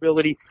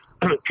responsibility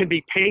can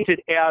be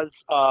painted as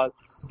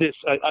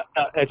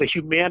as a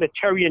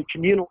humanitarian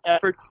communal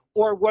effort,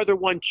 or whether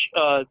one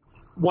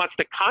wants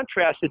to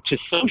contrast it to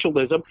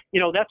socialism,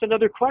 that's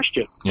another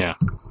question. Yeah.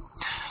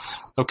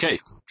 Okay,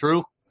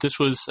 Drew, this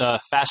was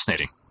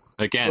fascinating.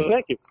 Again,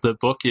 thank you. The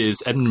book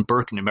is Edmund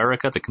Burke in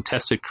America, The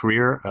Contested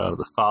Career of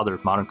the Father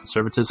of Modern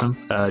Conservatism.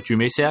 Drew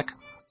Maciag,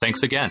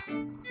 thanks again.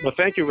 Well,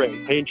 thank you,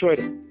 Ray. I enjoyed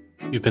it.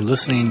 You've been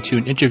listening to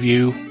an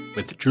interview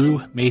with Drew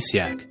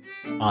Maciag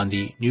on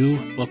the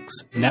New Books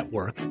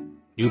Network,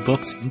 New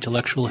Books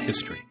Intellectual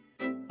History.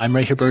 I'm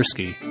Ray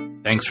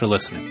Habersky. Thanks for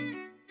listening.